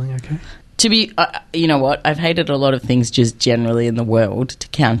 Are you feeling okay? To be, you know what? I've hated a lot of things just generally in the world to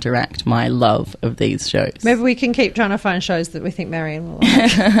counteract my love of these shows. Maybe we can keep trying to find shows that we think Marion will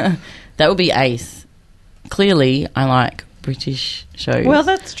like. That would be Ace. Clearly, I like British shows. Well,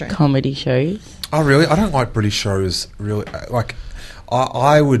 that's true. Comedy shows. Oh, really? I don't like British shows. Really, like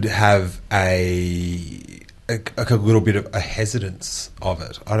I would have a little bit of a hesitance of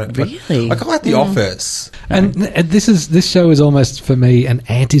it. I don't Really? like I like The Office. And this show is almost for me an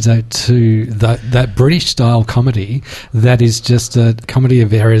antidote to that British style comedy that is just a comedy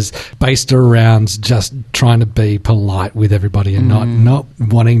of errors based around just trying to be polite with everybody and not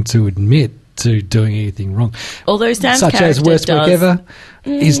wanting to admit to doing anything wrong. Although Sam's such as character Worst Work does- Ever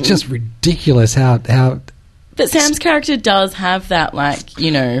is just ridiculous. How But Sam's character does have that, like,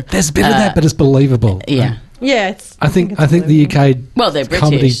 there's a bit of that, but it's believable. yeah. Yeah, I think the UK Well, they're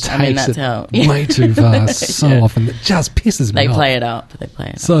comedy British. takes I mean, that's it how- way too far so Yeah. often. It just pisses me They off. play it up. They play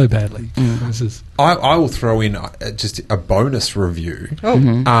it up. so badly. This is I will throw in just a bonus review. Oh.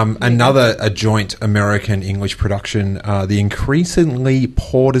 Another a joint American-English production, The Increasingly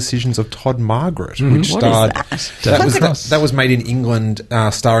Poor Decisions of Todd Margaret, which What is starred... that? David Cross. That was made in England,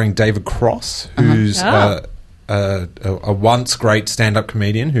 starring David Cross, who's a once great stand-up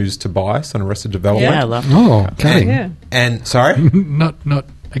comedian who's Tobias on Arrested Development. Yeah, I love it. oh, cutting. Yeah. And, sorry? not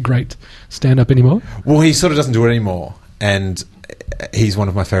a great stand up anymore. Well, he sort of doesn't do it anymore. And he's one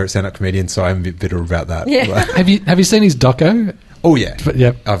of my favourite stand-up comedians, so I'm a bit bitter about that. Yeah. But- Have you seen his doco? oh, yeah. But,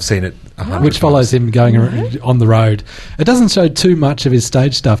 yep. I've seen it 100 Which follows times. him going on the road. It doesn't show too much of his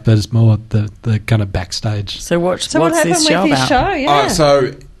stage stuff, but it's more the kind of backstage. So what's what happened this with show his about? show? Yeah.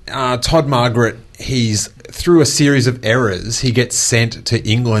 So Todd Margaret, he's through a series of errors, he gets sent to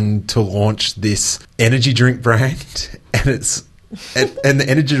England to launch this energy drink brand, and and the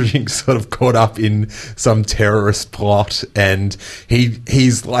energy drink's sort of caught up in some terrorist plot, and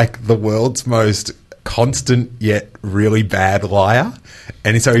he's like the world's most constant yet really bad liar,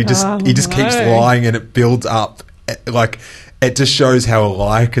 and so he just keeps lying, and it builds up. Like, it just shows how a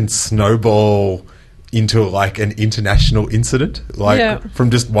lie can snowball into like an international incident, like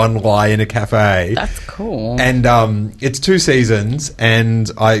from just one lie in a cafe. That's cool. And it's 2 seasons, and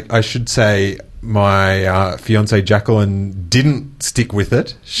I should say my fiance Jacqueline didn't stick with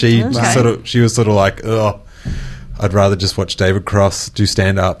it. She was sort of like, ugh, I'd rather just watch David Cross do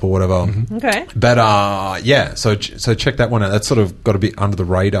stand up or whatever. Okay. But yeah, so check that one out. That's sort of got to be under the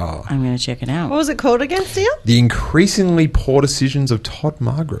radar. I'm going to check it out. What was it called again, Steele? The increasingly poor decisions of Todd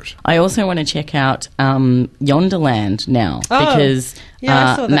Margaret. I also want to check out Yonderland now Oh, because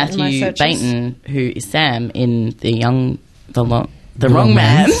yeah, I saw that in my Matthew searches. Baton, who is Sam in The Wrong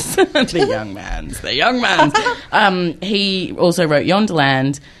Mans, The Young Mans. He also wrote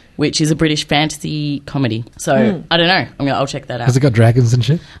Yonderland, which is a British fantasy comedy. So I don't know. I'll check that out. Has it got dragons and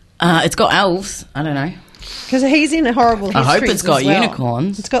shit? It's got elves. I don't know. Because he's in Horrible Histories. I hope it's got as well.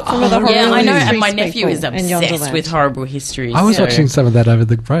 unicorns. It's got some of the Horrible Yeah, I know. Histories And my nephew people is in obsessed Yonderland. with Horrible Histories. I was so- watching some of that over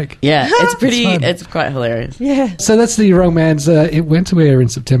the break. Yeah, it's pretty. fun. It's quite hilarious. Yeah. So that's The Wrong Man's. It went to air in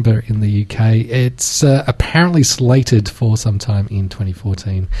September in the UK. It's apparently slated for sometime in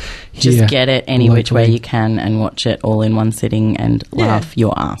 2014. Just here get it any which way locally. you can and watch it all in one sitting and laugh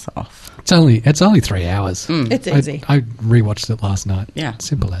your ass off. It's only 3 hours. It's easy. I rewatched it last night. Yeah.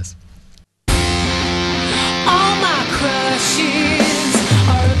 Simple as. All my crushes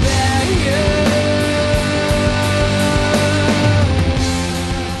are about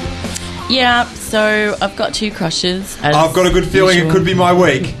you. Yeah, so I've got 2 crushes. as I've got a good feeling usual. it could be my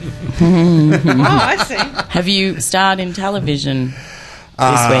week. Oh, I see. Have you starred in television this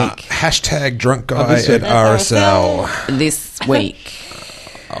week? Hashtag drunk guy this at week. RSL. This week.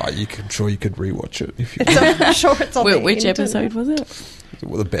 I'm sure you could rewatch it if you I'm sure it's on the Which internet. episode was it?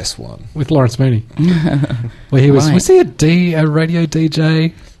 well, the best one. With Lawrence Mooney. Where he was. Right. Was he a radio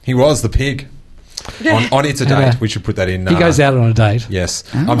DJ? He was the pig. On It's a And, Date. We should put that in. He goes out on a date. Yes.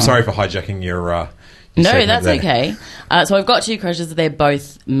 I'm sorry for hijacking your No, segment that's there. okay. So I've got 2 crushes. They're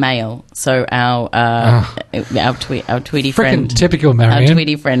both male. So our Tweety Frickin' friend, typical our Marianne.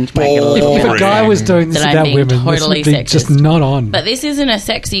 Tweety friend, make it a little If bit a guy was doing this That I'm about being women, this totally would be just sexist. not on. But this isn't a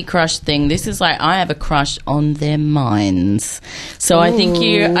sexy crush thing. This is like I have a crush on their minds. So I think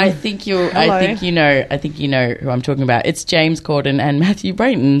you know who I'm talking about. It's James Corden and Matthew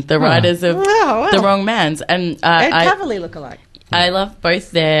Brayton, the writers of Wow. The Wrong Mans, and Ed Cavalier look-alike. I love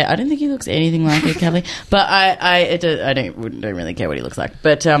both their. I don't think he looks anything like Ed Cavalier, but I don't really care what he looks like.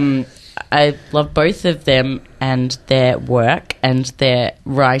 But I love both of them and their work and their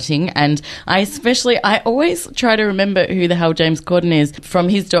writing, and I always try to remember who the hell James Corden is from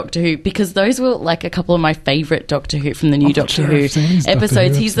his Doctor Who, because those were like a couple of my favourite Doctor Who from the new Doctor Who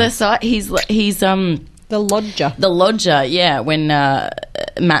episodes. He's The Lodger. The Lodger, yeah. When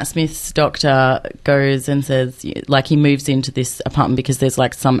Matt Smith's doctor goes and says, like, he moves into this apartment because there's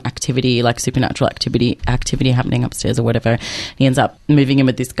like some activity, like supernatural activity happening upstairs or whatever. He ends up moving in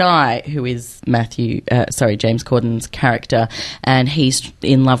with this guy who is James Corden's character, and he's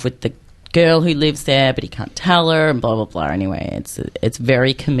in love with the girl who lives there, but he can't tell her, and blah blah blah. Anyway, it's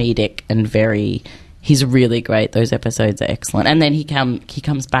very comedic and very. He's really great. Those episodes are excellent. And then he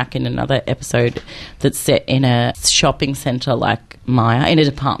comes back in another episode that's set in a shopping centre like Maya, in a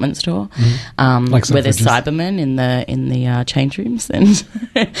department store, Like where there's Selfridges. Cybermen in the change rooms. And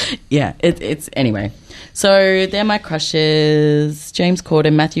yeah, it's anyway. So they're my crushes: James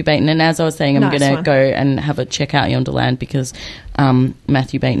Corden, Matthew Baton, and as I was saying, I'm Nice going to one. go and have a check out Yonderland because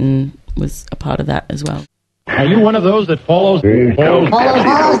Matthew Baton was a part of that as well. Are you one of those that follows the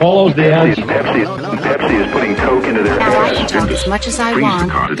answer? Pepsi is putting Coke into their I can talk as much as I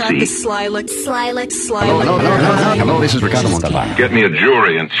want. Got the sly look. Hello, this is Ricardo Montalban. Get me a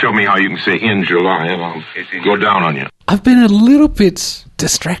jury and show me how you can say in July, and I'll go down on you. I've been a little bit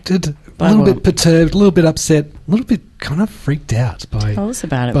distracted, a little what? bit perturbed, a little bit upset, a little bit kind of freaked out by Tell us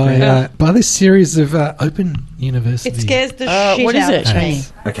about it, Brett. by this series of Open University. It scares the shit what is out it? of me.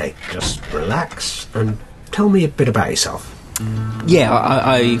 Okay, just relax and tell me a bit about yourself. Yeah,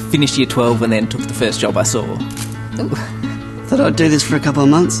 I finished year 12 and then took the first job I saw. Ooh, Thought I'd do this for a couple of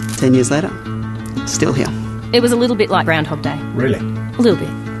months. 10 years later, still here. It was a little bit like Groundhog Day. Really? A little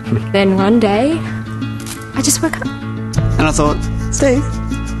bit. Then one day, I just woke up. And I thought, Steve,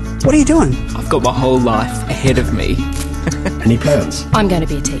 what are you doing? I've got my whole life ahead of me. Any plans? I'm going to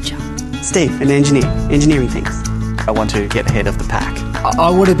be a teacher. Steve, an engineer. Engineering things. I want to get ahead of the pack. I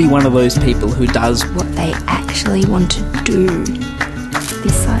want to be one of those people who does What they actually want to do.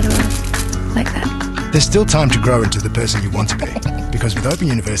 This side of Earth. Like that. There's still time to grow into the person you want to be, because with Open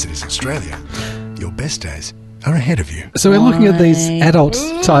Universities Australia, your best days are ahead of you. So we're looking at these adult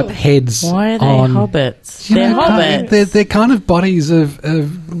type heads. Why are they on hobbits? You They're know, hobbits. They're kind of bodies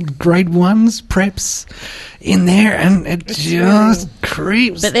of grade ones, preps in there, and it just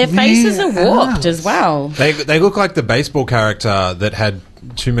creeps. But their me faces are warped out. as well. They look like the baseball character that had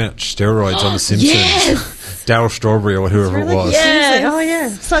too much steroids on The Simpsons. Yes! Daryl Strawberry or whoever it was. Yes. Oh, yeah.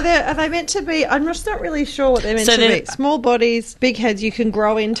 So are they meant to be... I'm just not really sure what they're meant to be. Small bodies, big heads, you can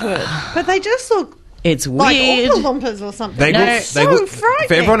grow into it. But they just look... It's like weird. Oompa Loompas or something. They look frightening.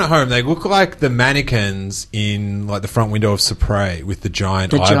 for everyone at home, they look like the mannequins in like the front window of Supre with the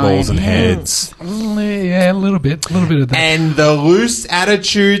giant eyeballs and heads. Yeah, a little bit of that. And the loose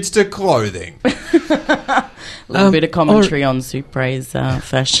attitudes to clothing. A little bit of commentary on Supre's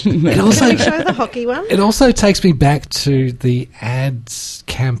fashion. It also- Can we show the hockey one? It also takes me back to the ads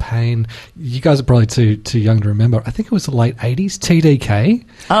campaign. You guys are probably too young to remember. I think it was the late 80s, TDK.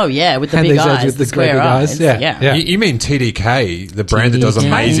 Oh, yeah, with the Had big these ads eyes, with the the great square big eyes. Yeah. You mean TDK, the brand that does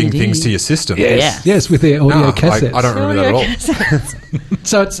amazing things to your system? Yes, with their audio cassettes. I don't remember that at all.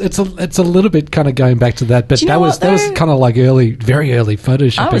 So it's a little bit kind of going back to that, but Do you that know was what, though? kind of like very early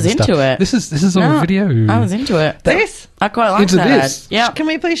Photoshopping. I was stuff. into it. This is all video. I was into it. This? I quite like Into that. this? Yeah. Can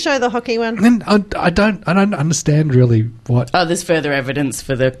we please show the hockey one? And I don't understand really what Oh, there's further evidence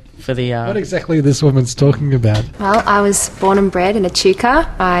for the. what exactly this woman's talking about. Well, I was born and bred in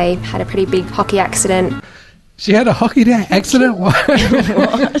Echuca. I had a pretty big hockey accident. She had a hockey accident. What?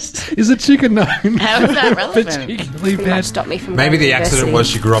 Is Echuca known? How is that relevant? Particularly Pretty bad. much stopped me from Maybe going the to accident university. was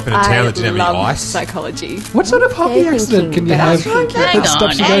she grew up in a town that didn't have any love ice. psychology. What sort of hockey They're accident can you thinking have about that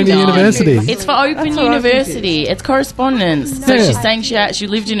stops you going to hang on. university? It's for Open That's what I'm University. It's correspondence. So Yeah. she's saying she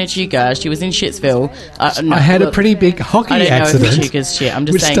lived in Echuca. She was in Shitsville. No, I had a look, pretty big hockey I don't accident. know if Echuca's shit. I'm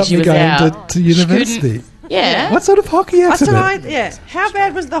just which saying stopped she me was going out. to She couldn't- university. Yeah. What sort of hockey That's accident? what how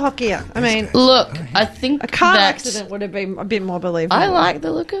bad was the hockey? I mean, Look, I think a car that accident would have been a bit more believable. I like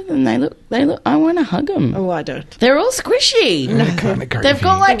the look of them. They look. I want to hug them. Oh, I don't. They're all squishy. They've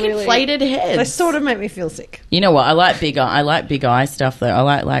got like Really? inflated heads. They sort of make me feel sick. You know what? I like big eye stuff though. I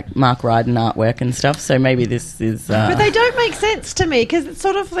like Mark Ryden artwork and stuff. So maybe this is. But they don't make sense to me because it's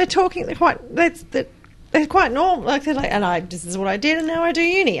sort of they're quite normal. Like they're like, this is what I did, and now I do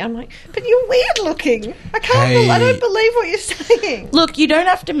uni. I'm like, but you're weird looking. I can't. I don't believe what you're saying. Look, you don't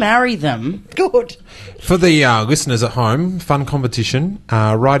have to marry them. Good. For the listeners at home, fun competition,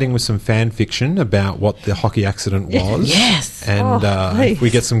 writing with some fan fiction about what the hockey accident was. Yes. And please. if we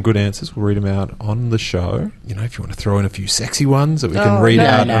get some good answers, we'll read them out on the show. You know, if you want to throw in a few sexy ones that we can read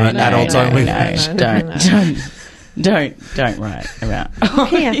out on an adults only. Don't write about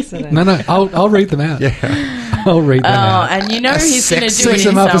Hockey accident. No, I'll read them out. Yeah. I'll read them out. and you know he's going to do Sex it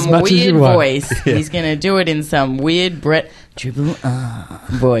them in up as some much as you weird want. voice. Yeah. He's going to do it in some weird Brett Triple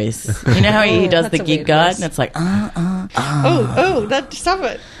voice. You know how he does the That's a gig weird guide, voice. and it's like Stop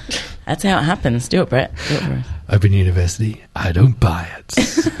it. That's how it happens. Do it, Brett. Do it for us. Open University. I don't buy it.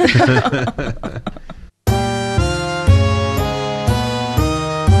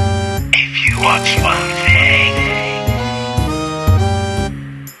 If you watch one thing.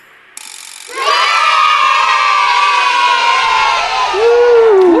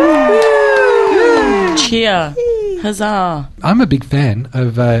 Cheer. Huzzah. I'm a big fan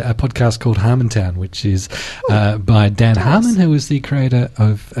of a podcast called Harmontown, which is by Dan Harmon, who was the creator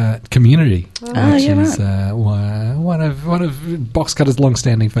of Community, which is one of Box Cutter's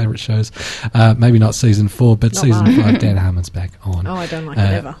long-standing favourite shows. Maybe not season 4, but Not season mine. 5. Dan Harmon's back on. Oh, I don't like it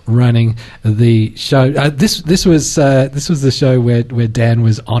ever. Running the show. This was the show where Dan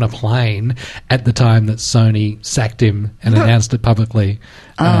was on a plane at the time that Sony sacked him and announced it publicly.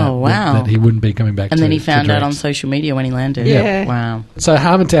 Oh, wow. That he wouldn't be coming back. And to, then he to found out direct. on social media when he landed. Yeah. Wow. So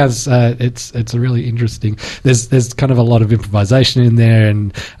Harmontown's it's a really interesting. There's kind of a lot of improvisation in there,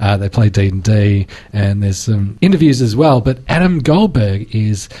 and they play D&D, and there's some interviews as well. But Adam Goldberg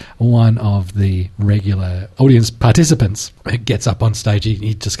is one of the regular audience participants. He gets up on stage,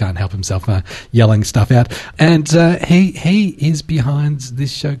 he just can't help himself yelling stuff out, and he is behind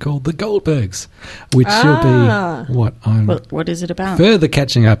this show called The Goldbergs, which you'll be what I'm What is it about? further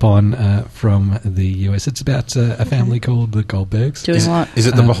catching up on from the US. It's about a family called the the Goldbergs. Doing what? Is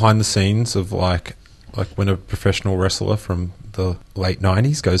it the behind the scenes of like when a professional wrestler from the late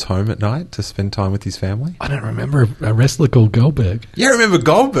 90s goes home at night to spend time with his family? I don't remember a wrestler called Goldberg. You don't remember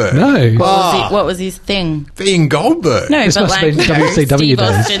Goldberg? No. What was his thing? Being Goldberg. No, This but must like have been WCW Steve days.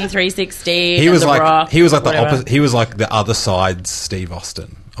 Austin 360. He was The like Rock, the whatever. opposite. He was like the other side's Steve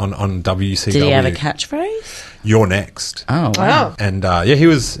Austin on WCW. Did he have a catchphrase? You're next. Oh wow! And he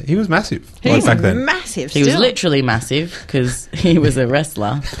was massive. He's back then. massive. He was still. literally massive because he was a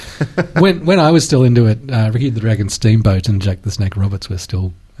wrestler. When I was still into it, Ricky the Dragon Steamboat and Jack the Snake Roberts were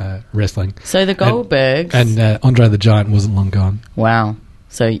still wrestling. So the Goldbergs And Andre the Giant wasn't long gone. Wow.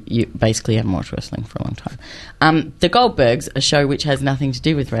 So you basically haven't watched wrestling for a long time. The Goldbergs, a show which has nothing to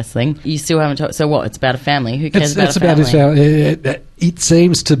do with wrestling. You still haven't talked. So what? It's about a family. Who cares It's about a about family? his family. It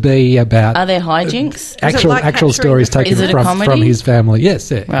seems to be about Are there hijinks? actual stories taken Is it a from comedy? his family. Yes,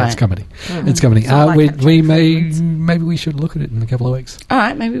 yeah, Right. it's comedy. Mm. It's comedy. It's not like Maybe we should look at it in a couple of weeks. All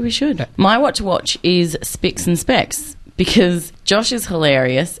right, maybe we should. My what to watch is Spicks and Specks because Josh is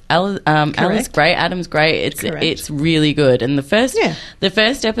hilarious. Alice great. Adam's great. It's really good. And the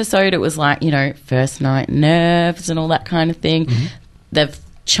first episode, it was like first night nerves and all that kind of thing. Mm-hmm. They've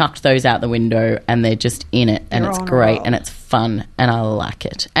chucked those out the window and they're just in it, and They're it's on a great roll. and it's fun and I like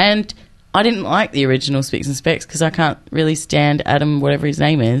it. And I didn't like the original Spicks and Specks because I can't really stand Adam, whatever his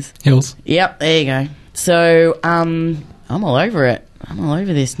name is. Hills. Yep, there you go. So I'm all over it. I'm all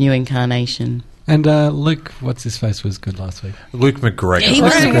over this new incarnation. And Luke, what's his face, was good last week. Luke McGregor. He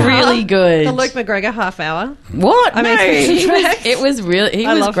was really good. The Luke McGregor half hour. What? I mean, No, Spicks and Specks. it was really. He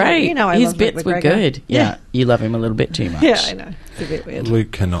I was love him. great. You know I His love Luke bits were McGregor. good. Yeah, Yeah. you love him a little bit too much. Yeah, I know. It's a bit weird.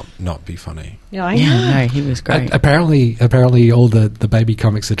 Luke cannot not be funny. Yeah, I know. No, he was great. Apparently, all the baby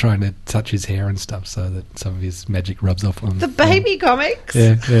comics are trying to touch his hair and stuff so that some of his magic rubs off on The baby comics.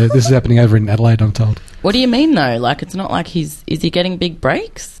 Yeah, this is happening over in Adelaide, I'm told. What do you mean though? Like, it's not like is he getting big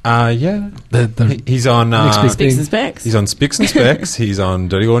breaks? Yeah. The He's on next big Spicks thing. and Specks. He's on Spicks and Specks. He's on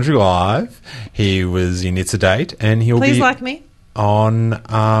Dirty Laundry Live. He was in It's a Date, and he'll Please be Like Me. on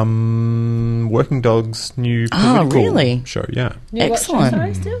Working Dog's new political really? show. Yeah, You watch Excellent. it,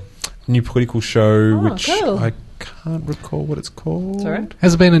 sorry, still? new political show, Oh, which cool. I can't recall what it's called. Sorry?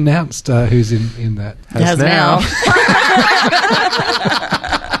 Has it been announced who's in that? Has now.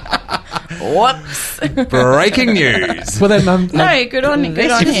 Whoops. Breaking news. Well, then, No, good on him.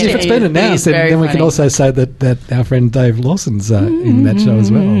 if it's been announced, then we can also say that our friend Dave Lawson's in that show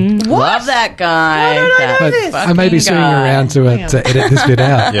as well. Love that guy. But I may be swinging around to edit this bit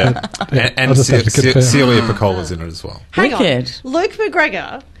out. Yeah, but and I'll just have to confirm. Celia Piccola's in it as well. Hang Wicked. on. Luke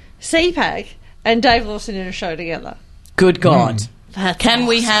McGregor, CPAC, and Dave Lawson in a show together. Good God. That's Can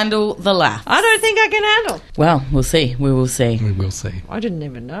we awesome. handle the laugh? I don't think I can handle. Well, we'll see. We will see. We will see. I didn't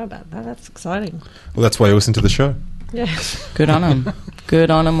even know about that. That's exciting. Well, that's why you listen to the show. Yeah. Good on them. Good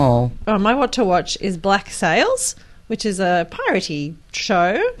on them all. My what to watch is Black Sails, which is a piratey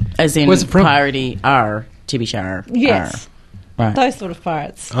show. As in Where's it from? Piratey R. Tibishar. Yes. Right. Those sort of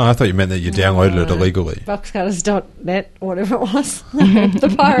pirates. Oh, I thought you meant that you downloaded it illegally. Boxcutters.net, or whatever it was.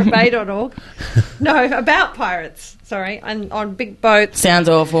 Thepiratebay.org. No, about pirates. Sorry. And on big boats. Sounds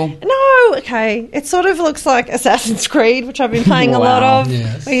awful. No, okay. It sort of looks like Assassin's Creed, which I've been playing a lot Wow. of,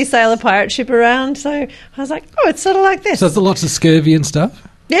 Yes. where you sail a pirate ship around. So I was like, oh, it's sort of like this. So there's lots of scurvy and stuff.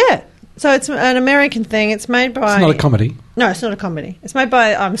 Yeah. So it's an American thing. It's made by... It's not a comedy. No, it's not a comedy. It's made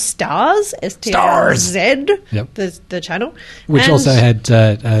by Stars, STARZ, Yep. the channel. Which And- also had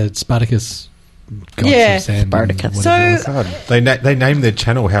Spartacus. Gods Yeah. of Sand and Spartacus. whatever else. God, they name their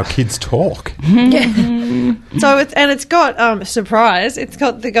channel How Kids Talk. So it's got surprise. It's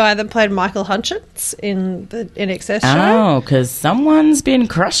got the guy that played Michael Hutchins in the INXS show. Oh, because someone's been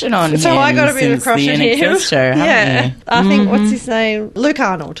crushing on him. So I got a bit of a since crush the on NXS him. show, haven't Yeah, you? I think what's his name, Luke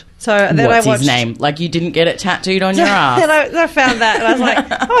Arnold. So then What's I watched his name? Like you didn't get it tattooed on your ass. Then I found that and I was like,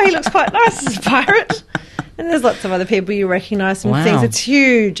 oh, he looks quite nice as a pirate. And there's lots of other people you recognise from Wow. things. It's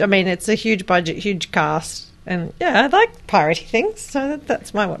huge. I mean, it's a huge budget, huge cast. And yeah, I like piratey things, so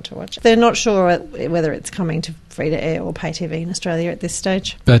that's my what to watch. They're not sure whether it's coming to free to air or pay TV in Australia at this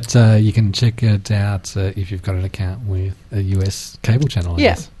stage. But you can check it out if you've got an account with a US cable channel. I Yeah.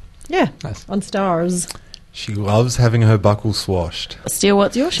 guess. Yeah, Nice. on Stars. She loves having her buckle swashed. Steele,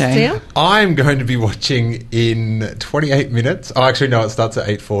 what's your show? Steele? I'm going to be watching in 28 minutes. Oh, actually, no, it starts at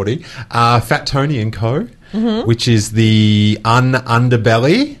 8:40. Fat Tony and Co., which is the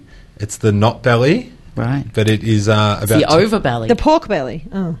underbelly. It's the not belly, Right. but it is about The overbelly. The pork belly.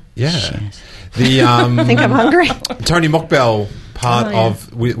 Oh, yeah. Shit. The I think I'm hungry. Tony Mockbell part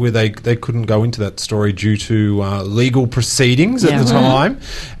of where they couldn't go into that story due to legal proceedings at the Mm-hmm. time.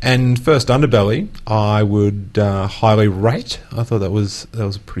 And First Underbelly, I would highly rate. I thought that was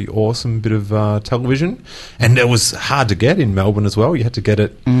a pretty awesome bit of television, and it was hard to get in Melbourne as well. You had to get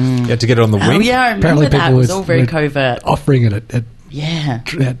it. You had to get it on the wing. Oh, yeah, I remember Apparently that. It people was were- all very were covert. Offering it at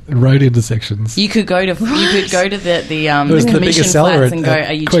road intersections. You could go to the was the commission biggest seller flats at- and go, at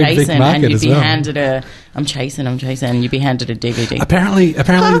 "Are you Queen Vic chasing?" Market And you'd as be well. handed I'm chasing, and you'd be handed a DVD. Apparently,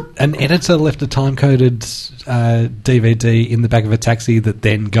 an editor left a time-coded DVD in the back of a taxi that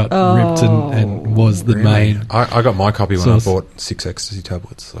then got ripped and was the main. I got my copy when source. I bought 6 ecstasy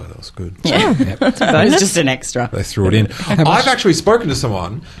tablets, so that was good. Yeah, Yep. it was just an extra. They threw it in. I've actually spoken to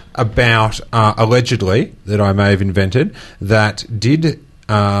someone about allegedly that I may have invented that did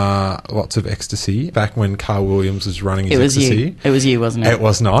lots of ecstasy back when Carl Williams was running his ecstasy. It was you, wasn't it? It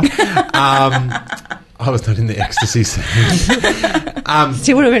was not. I was not in the ecstasy scene.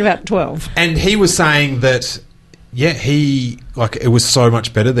 Still would have been about 12. And he was saying that, it was so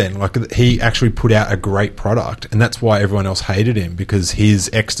much better then. Like, he actually put out a great product, and that's why everyone else hated him, because his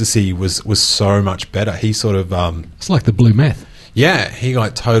ecstasy was so much better. He sort of... it's like the blue meth. Yeah, he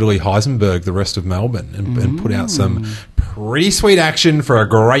totally Heisenberg the rest of Melbourne and put out some pretty sweet action for a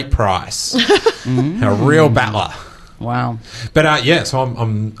great price. A real battler. Wow. But so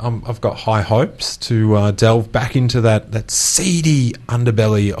I've got high hopes to delve back into that seedy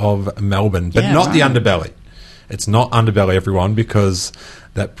underbelly of Melbourne, but not the underbelly. It's not underbelly, everyone, because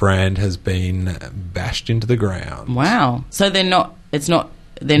that brand has been bashed into the ground. Wow. So they're not.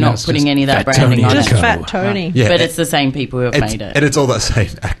 They're No, not it's putting just any of that Fat branding Tony on and it. Co. Fat Tony. Right. Yeah, But it's the same people who have made it. And it's all the same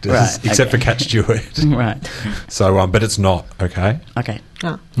actors, Right, except okay. for Cat Stewart. Right. So, but it's not, okay? Okay.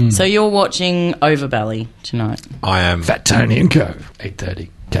 Oh. So you're watching Overbelly tonight. I am. Fat Tony and Co. 8:30.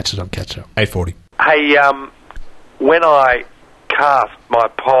 Catch it on Catch Up. 8:40. Hey, when I cast my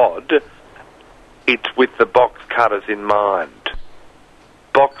pod, it's with the box cutters in mind.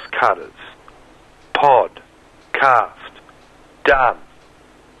 Box cutters. Pod. Cast. Done.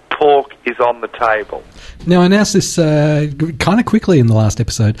 Pork is on the table. Now, I announced this kind of quickly in the last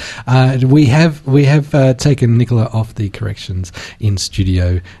episode. We have taken Nicola off the corrections in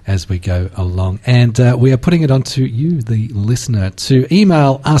studio as we go along, and we are putting it onto you, the listener, to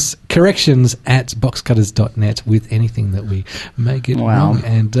email us corrections@boxcutters.net with anything that we may get wrong,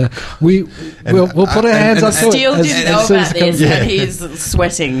 and we'll put our hands up to it. Steele didn't know soon about as it comes- this, and he's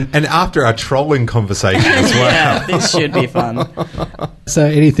sweating. And after our trolling conversation as well. Yeah, this should be fun. So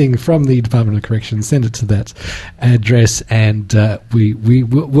anything from the Department of Corrections, send it to that address, and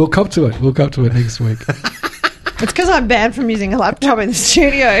we'll cop to it. We'll cop to it next week. It's because I'm banned from using a laptop in the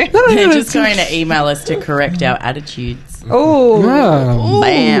studio. They're just going to email us to correct our attitudes. Oh,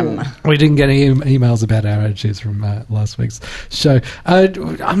 Bam. We didn't get any emails about our attitudes from last week's show.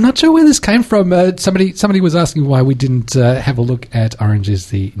 I'm not sure where this came from. Somebody was asking why we didn't have a look at Orange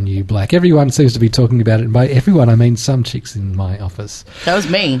is the New Black. Everyone seems to be talking about it. And by everyone, I mean some chicks in my office. That was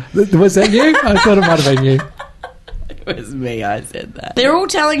me. Was that you? I thought it might have been you. It was me, I said that. They're all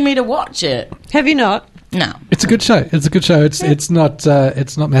telling me to watch it. Have you not? No. It's a good show. It's not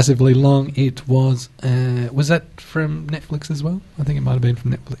massively long. It was that from Netflix as well? I think it might have been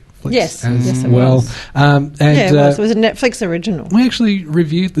from Netflix. Yes. as Yes, it well. was. And, It was. It was a Netflix original. we actually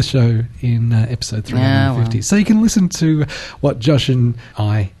reviewed the show in episode 350, so you can listen to what Josh and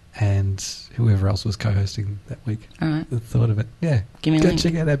I and whoever else was co-hosting that week thought of it. Yeah, Give me a go link.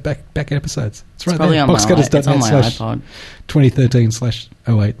 check out our back episodes. It's right probably there. on my it's on my iPod.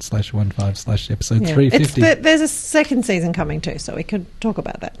 2013/08/1/5/episode Yeah. 350. There's a second season coming too, so we could talk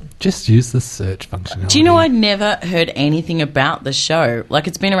about that. Just use the search functionality. Do you know I never heard anything about the show? Like,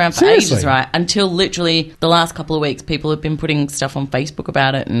 it's been around for Seriously? ages, right? Until literally the last couple of weeks, people have been putting stuff on Facebook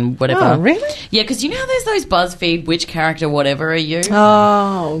about it and whatever. Oh, really? Yeah, because you know how there's those BuzzFeed, which character, whatever are you?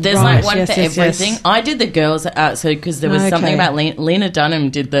 Oh, There's right. like one Yes, for yes, everything. yes. I did the girls, because there was something Okay. about Lena Dunham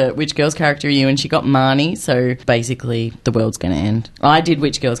did the which girl's character are you, and she got Marnie, so basically the world's going to end. I did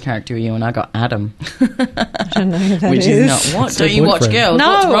which girl's character are you, and I got Adam. I don't know who that Which is not what? It's Don't her you watch boyfriend. girls? No,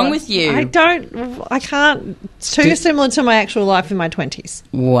 What's wrong with you? I can't. It's too similar to my actual life in my 20s.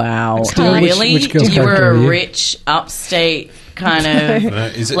 Wow. Still, Really? which girl's You were character a are you? rich, upstate kind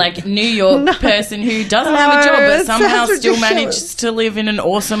of Is it- like New York No. person who doesn't have a job No, but it somehow sounds still ridiculous. manages to live in an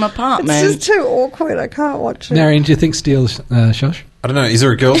awesome apartment. It's just too awkward. I can't watch it. Marion, do you think Steele's Shosh? I don't know. Is there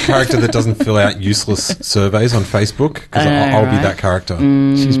a girl character that doesn't fill out useless surveys on Facebook? Because I'll be right. that character.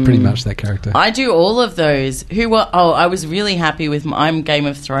 She's pretty much that character. I do all of those. I was really happy with I'm Game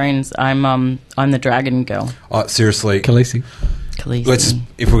of Thrones. I'm the dragon girl. Seriously. Khaleesi.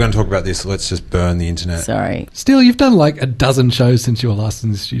 If we're going to talk about this, let's just burn the internet. Sorry. Still, you've done like a dozen shows since you were last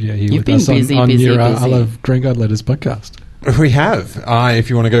in the studio here with us on your I Love Green God Letters podcast. We have. If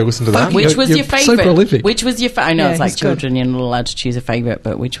you want to go listen to that. Which was your favourite? So prolific. Which was your I know it's like children, you're not allowed to choose a favourite,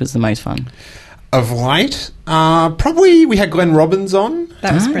 but which was the most fun? Of late, probably we had Glenn Robbins on.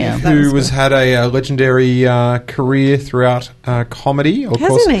 That was brilliant. Who had a legendary career throughout comedy. Of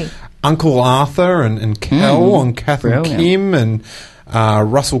course, Hasn't he? Uncle Arthur and Kel on Kath and Kim and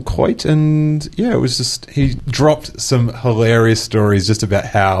Russell Coit, and it was just he dropped some hilarious stories just about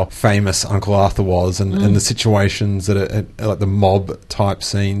how famous Uncle Arthur was and the situations that like the mob type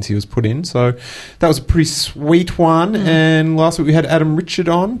scenes he was put in. So that was a pretty sweet one. And last week we had Adam Richard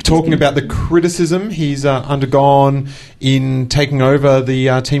on talking about the criticism he's undergone in taking over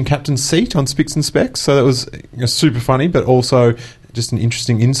the team captain seat on Spicks and Specs. So that was super funny, but also just an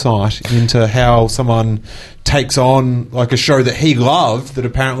interesting insight into how someone takes on like a show that he loved that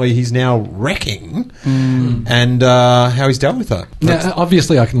apparently he's now wrecking and how he's dealt with that. Now,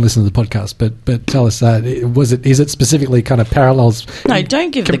 obviously I can listen to the podcast, but tell us is it specifically kind of parallels? No,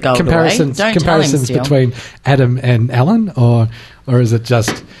 don't give the gold comparisons, away. Don't comparisons tell him, between Adam and Alan, or is it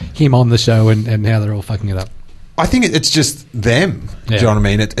just him on the show and how they're all fucking it up? I think it's just them. Do you know what I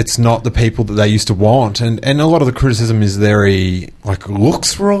mean? It's not the people that they used to want, and a lot of the criticism is very like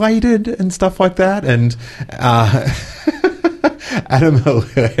looks related and stuff like that. And Adam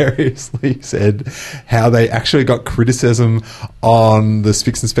hilariously said how they actually got criticism on the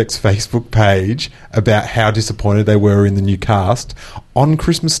Spicks and Specs Facebook page about how disappointed they were in the new cast on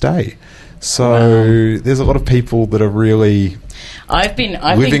Christmas Day. So there's a lot of people that are really I've been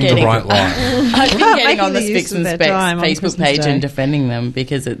living getting the right life. I've been getting on the Spicks and Specs Facebook page and defending them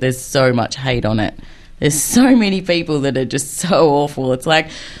because there's so much hate on it. There's so many people that are just so awful. It's like,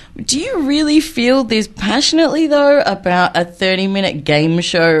 do you really feel this passionately though about a 30-minute game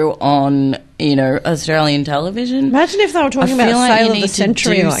show on Australian television? Imagine if they were talking about Sale of the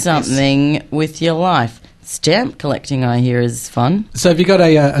Century. I feel like you need to do something with your life. Stamp collecting, I hear, is fun. So have you got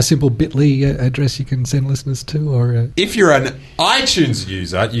a simple bit.ly address you can send listeners to? Or if you're an iTunes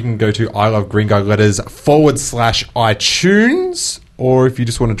user, you can go to I Love Green Guy Letters /iTunes. Or if you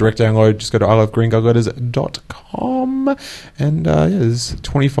just want a direct download, just go to ilovegreenguyletters.com. And there's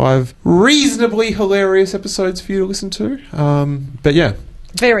 25 reasonably hilarious episodes for you to listen to. But yeah.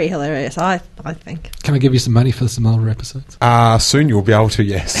 Very hilarious, I think. Can I give you some money for some older episodes? Soon you'll be able to,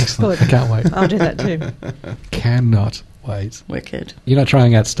 yes. Excellent. I can't wait. I'll do that too. Cannot wait. Wicked. You're not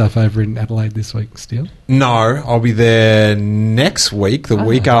trying out stuff over in Adelaide this week, Steele? No, I'll be there next week, the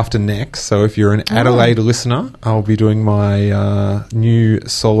week after next. So if you're an Adelaide listener, I'll be doing my new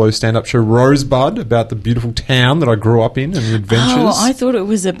solo stand-up show, Rosebud, about the beautiful town that I grew up in and the adventures. Oh, I thought it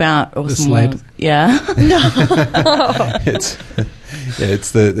was about... the sled. Yeah.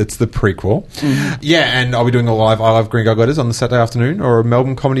 It's the prequel. Yeah, and I'll be doing a live I Love Green Guy Letters on the Saturday afternoon, or a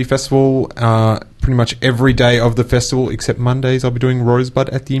Melbourne Comedy Festival pretty much every day of the festival except Mondays. I'll be doing Rosebud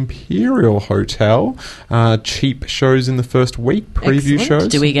at the Imperial Hotel. Cheap shows in the first week, preview shows.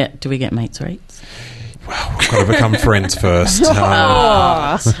 Do we get mates rates? Well, we've got to become friends first.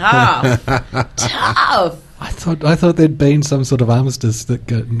 Tough. I thought there'd been some sort of armistice that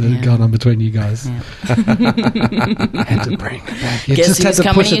had gone on between you guys. Yeah. Had to bring it back. You Guess just who's had to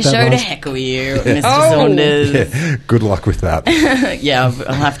coming push to it your that show to last- heckle you, Mr. Saunders? Yeah, good luck with that. Yeah,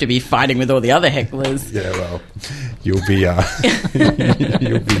 I'll have to be fighting with all the other hecklers. Yeah, well, you'll be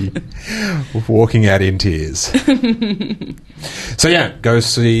walking out in tears. So yeah, go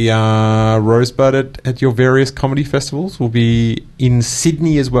see Rosebud at your various comedy festivals. We'll be in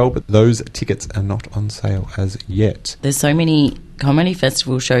Sydney as well, but those tickets are not on sale as yet. There's so many comedy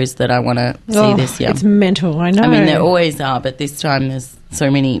festival shows that I want to see this year. It's mental, I know. I mean, there always are, but this time there's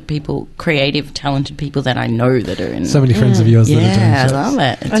so many people, creative, talented people that I know that are in. So many friends of yours that are doing Yeah, I shows. love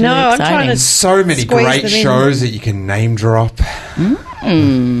it. It's I know, really I'm exciting. trying to So many squeeze great them in. shows that you can name drop. Trying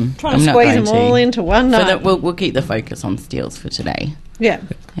I'm to not squeeze going them all into one So night. that we'll keep the focus on Steels for today. Yeah.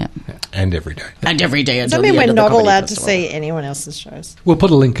 And every day. And every day Does until that mean the end we're of the not comedy allowed to festival. see anyone else's shows? We'll put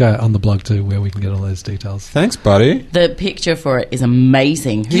a link on the blog too where we can get all those details. Thanks, buddy. The picture for it is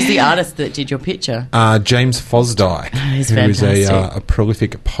amazing. Who's the artist that did your picture? James Fosdyke, he's who is fantastic. a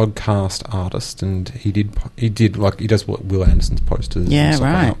prolific podcast artist, and he does what Will Anderson's posters. Yeah, and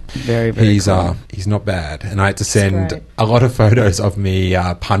stuff right. like that. Very, very He's cool. he's not bad, and I had to send great. a lot of photos of me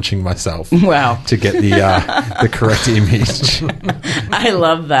punching myself. Wow. To get the correct image. I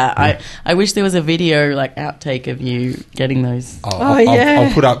love that. I wish there was a video like outtake of you getting those.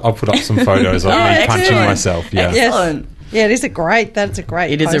 I'll put up some photos of me punching excellent. myself. Yeah. Excellent. Yeah, it is a great. That's a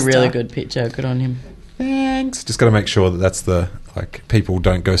great. It is a poster. really good picture. Good on him. Thanks. Just got to make sure that that's the Like, people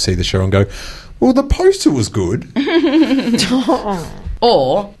don't go see the show and go, well, the poster was good.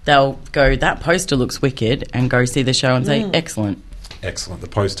 Or they'll go, that poster looks wicked, and go see the show and say, excellent. Excellent. The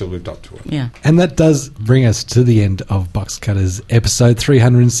poster lived up to it. Yeah. And that does bring us to the end of Box Cutters episode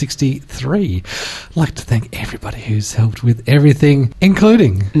 363. I'd like to thank everybody who's helped with everything,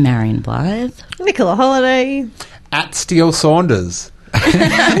 including Marion Blythe, Nicola Holiday, at Steele Saunders.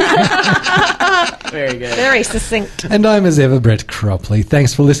 Very good. Very succinct. And I'm as ever Brett Cropley.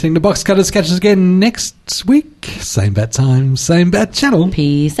 Thanks for listening to Box Cutters. Catch us again next week. Same bat time, same bat channel.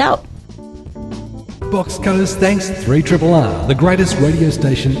 Peace out. Box Cutters thanks 3RRR, the greatest radio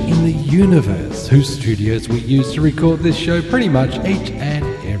station in the universe, whose studios we use to record this show pretty much each and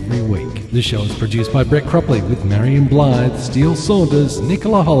every week. The show is produced by Brett Cropley with Marion Blythe, Steele Saunders,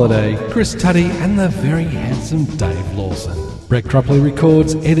 Nicola Holiday, Chris Tuddy and the very handsome Dave Lawson. Brett Cropley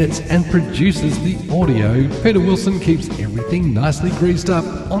records, edits and produces the audio. Peter Wilson keeps everything nicely greased up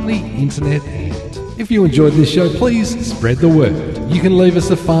on the internet end. If you enjoyed this show, please spread the word. You can leave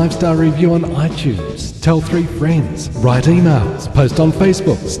us a 5-star review on iTunes, tell 3 friends, write emails, post on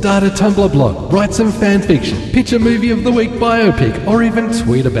Facebook, start a Tumblr blog, write some fan fiction, pitch a movie of the week biopic, or even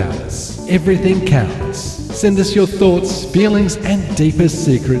tweet about us. Everything counts. Send us your thoughts, feelings and deepest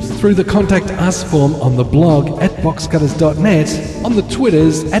secrets through the Contact Us form on the blog at boxcutters.net, on the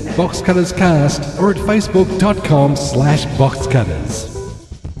Twitters at boxcutterscast, or at facebook.com/boxcutters.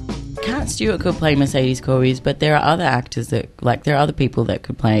 Cat Stewart could play Mercedes Corby's, but there are other actors there are other people that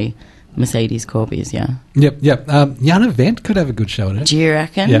could play Mercedes Corby's, yeah. Yep. Jana Vent could have a good show at it. Do you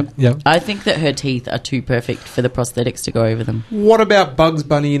reckon? Yep. I think that her teeth are too perfect for the prosthetics to go over them. What about Bugs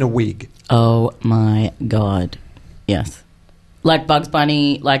Bunny in a wig? Oh my God. Yes. Like Bugs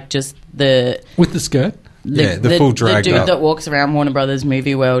Bunny, like just the... With the skirt? The full drag The dude up. that walks around Warner Brothers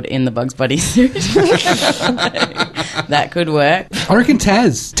movie world in the Bugs Bunny suit. That could work. I reckon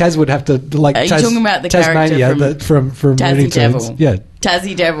Taz would have to, like... Are you talking about the Tasmania character from Tassie Looney Devil? Tunes? Yeah.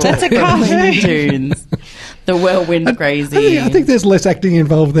 Tassie Devil. That's a from cartoon. Looney Tunes. The Whirlwind Crazy. I think there's less acting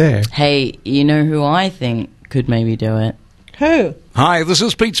involved there. Hey, you know who I think could maybe do it? Who? Hi, this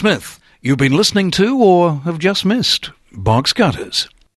is Pete Smith. You've been listening to or have just missed Box Cutters.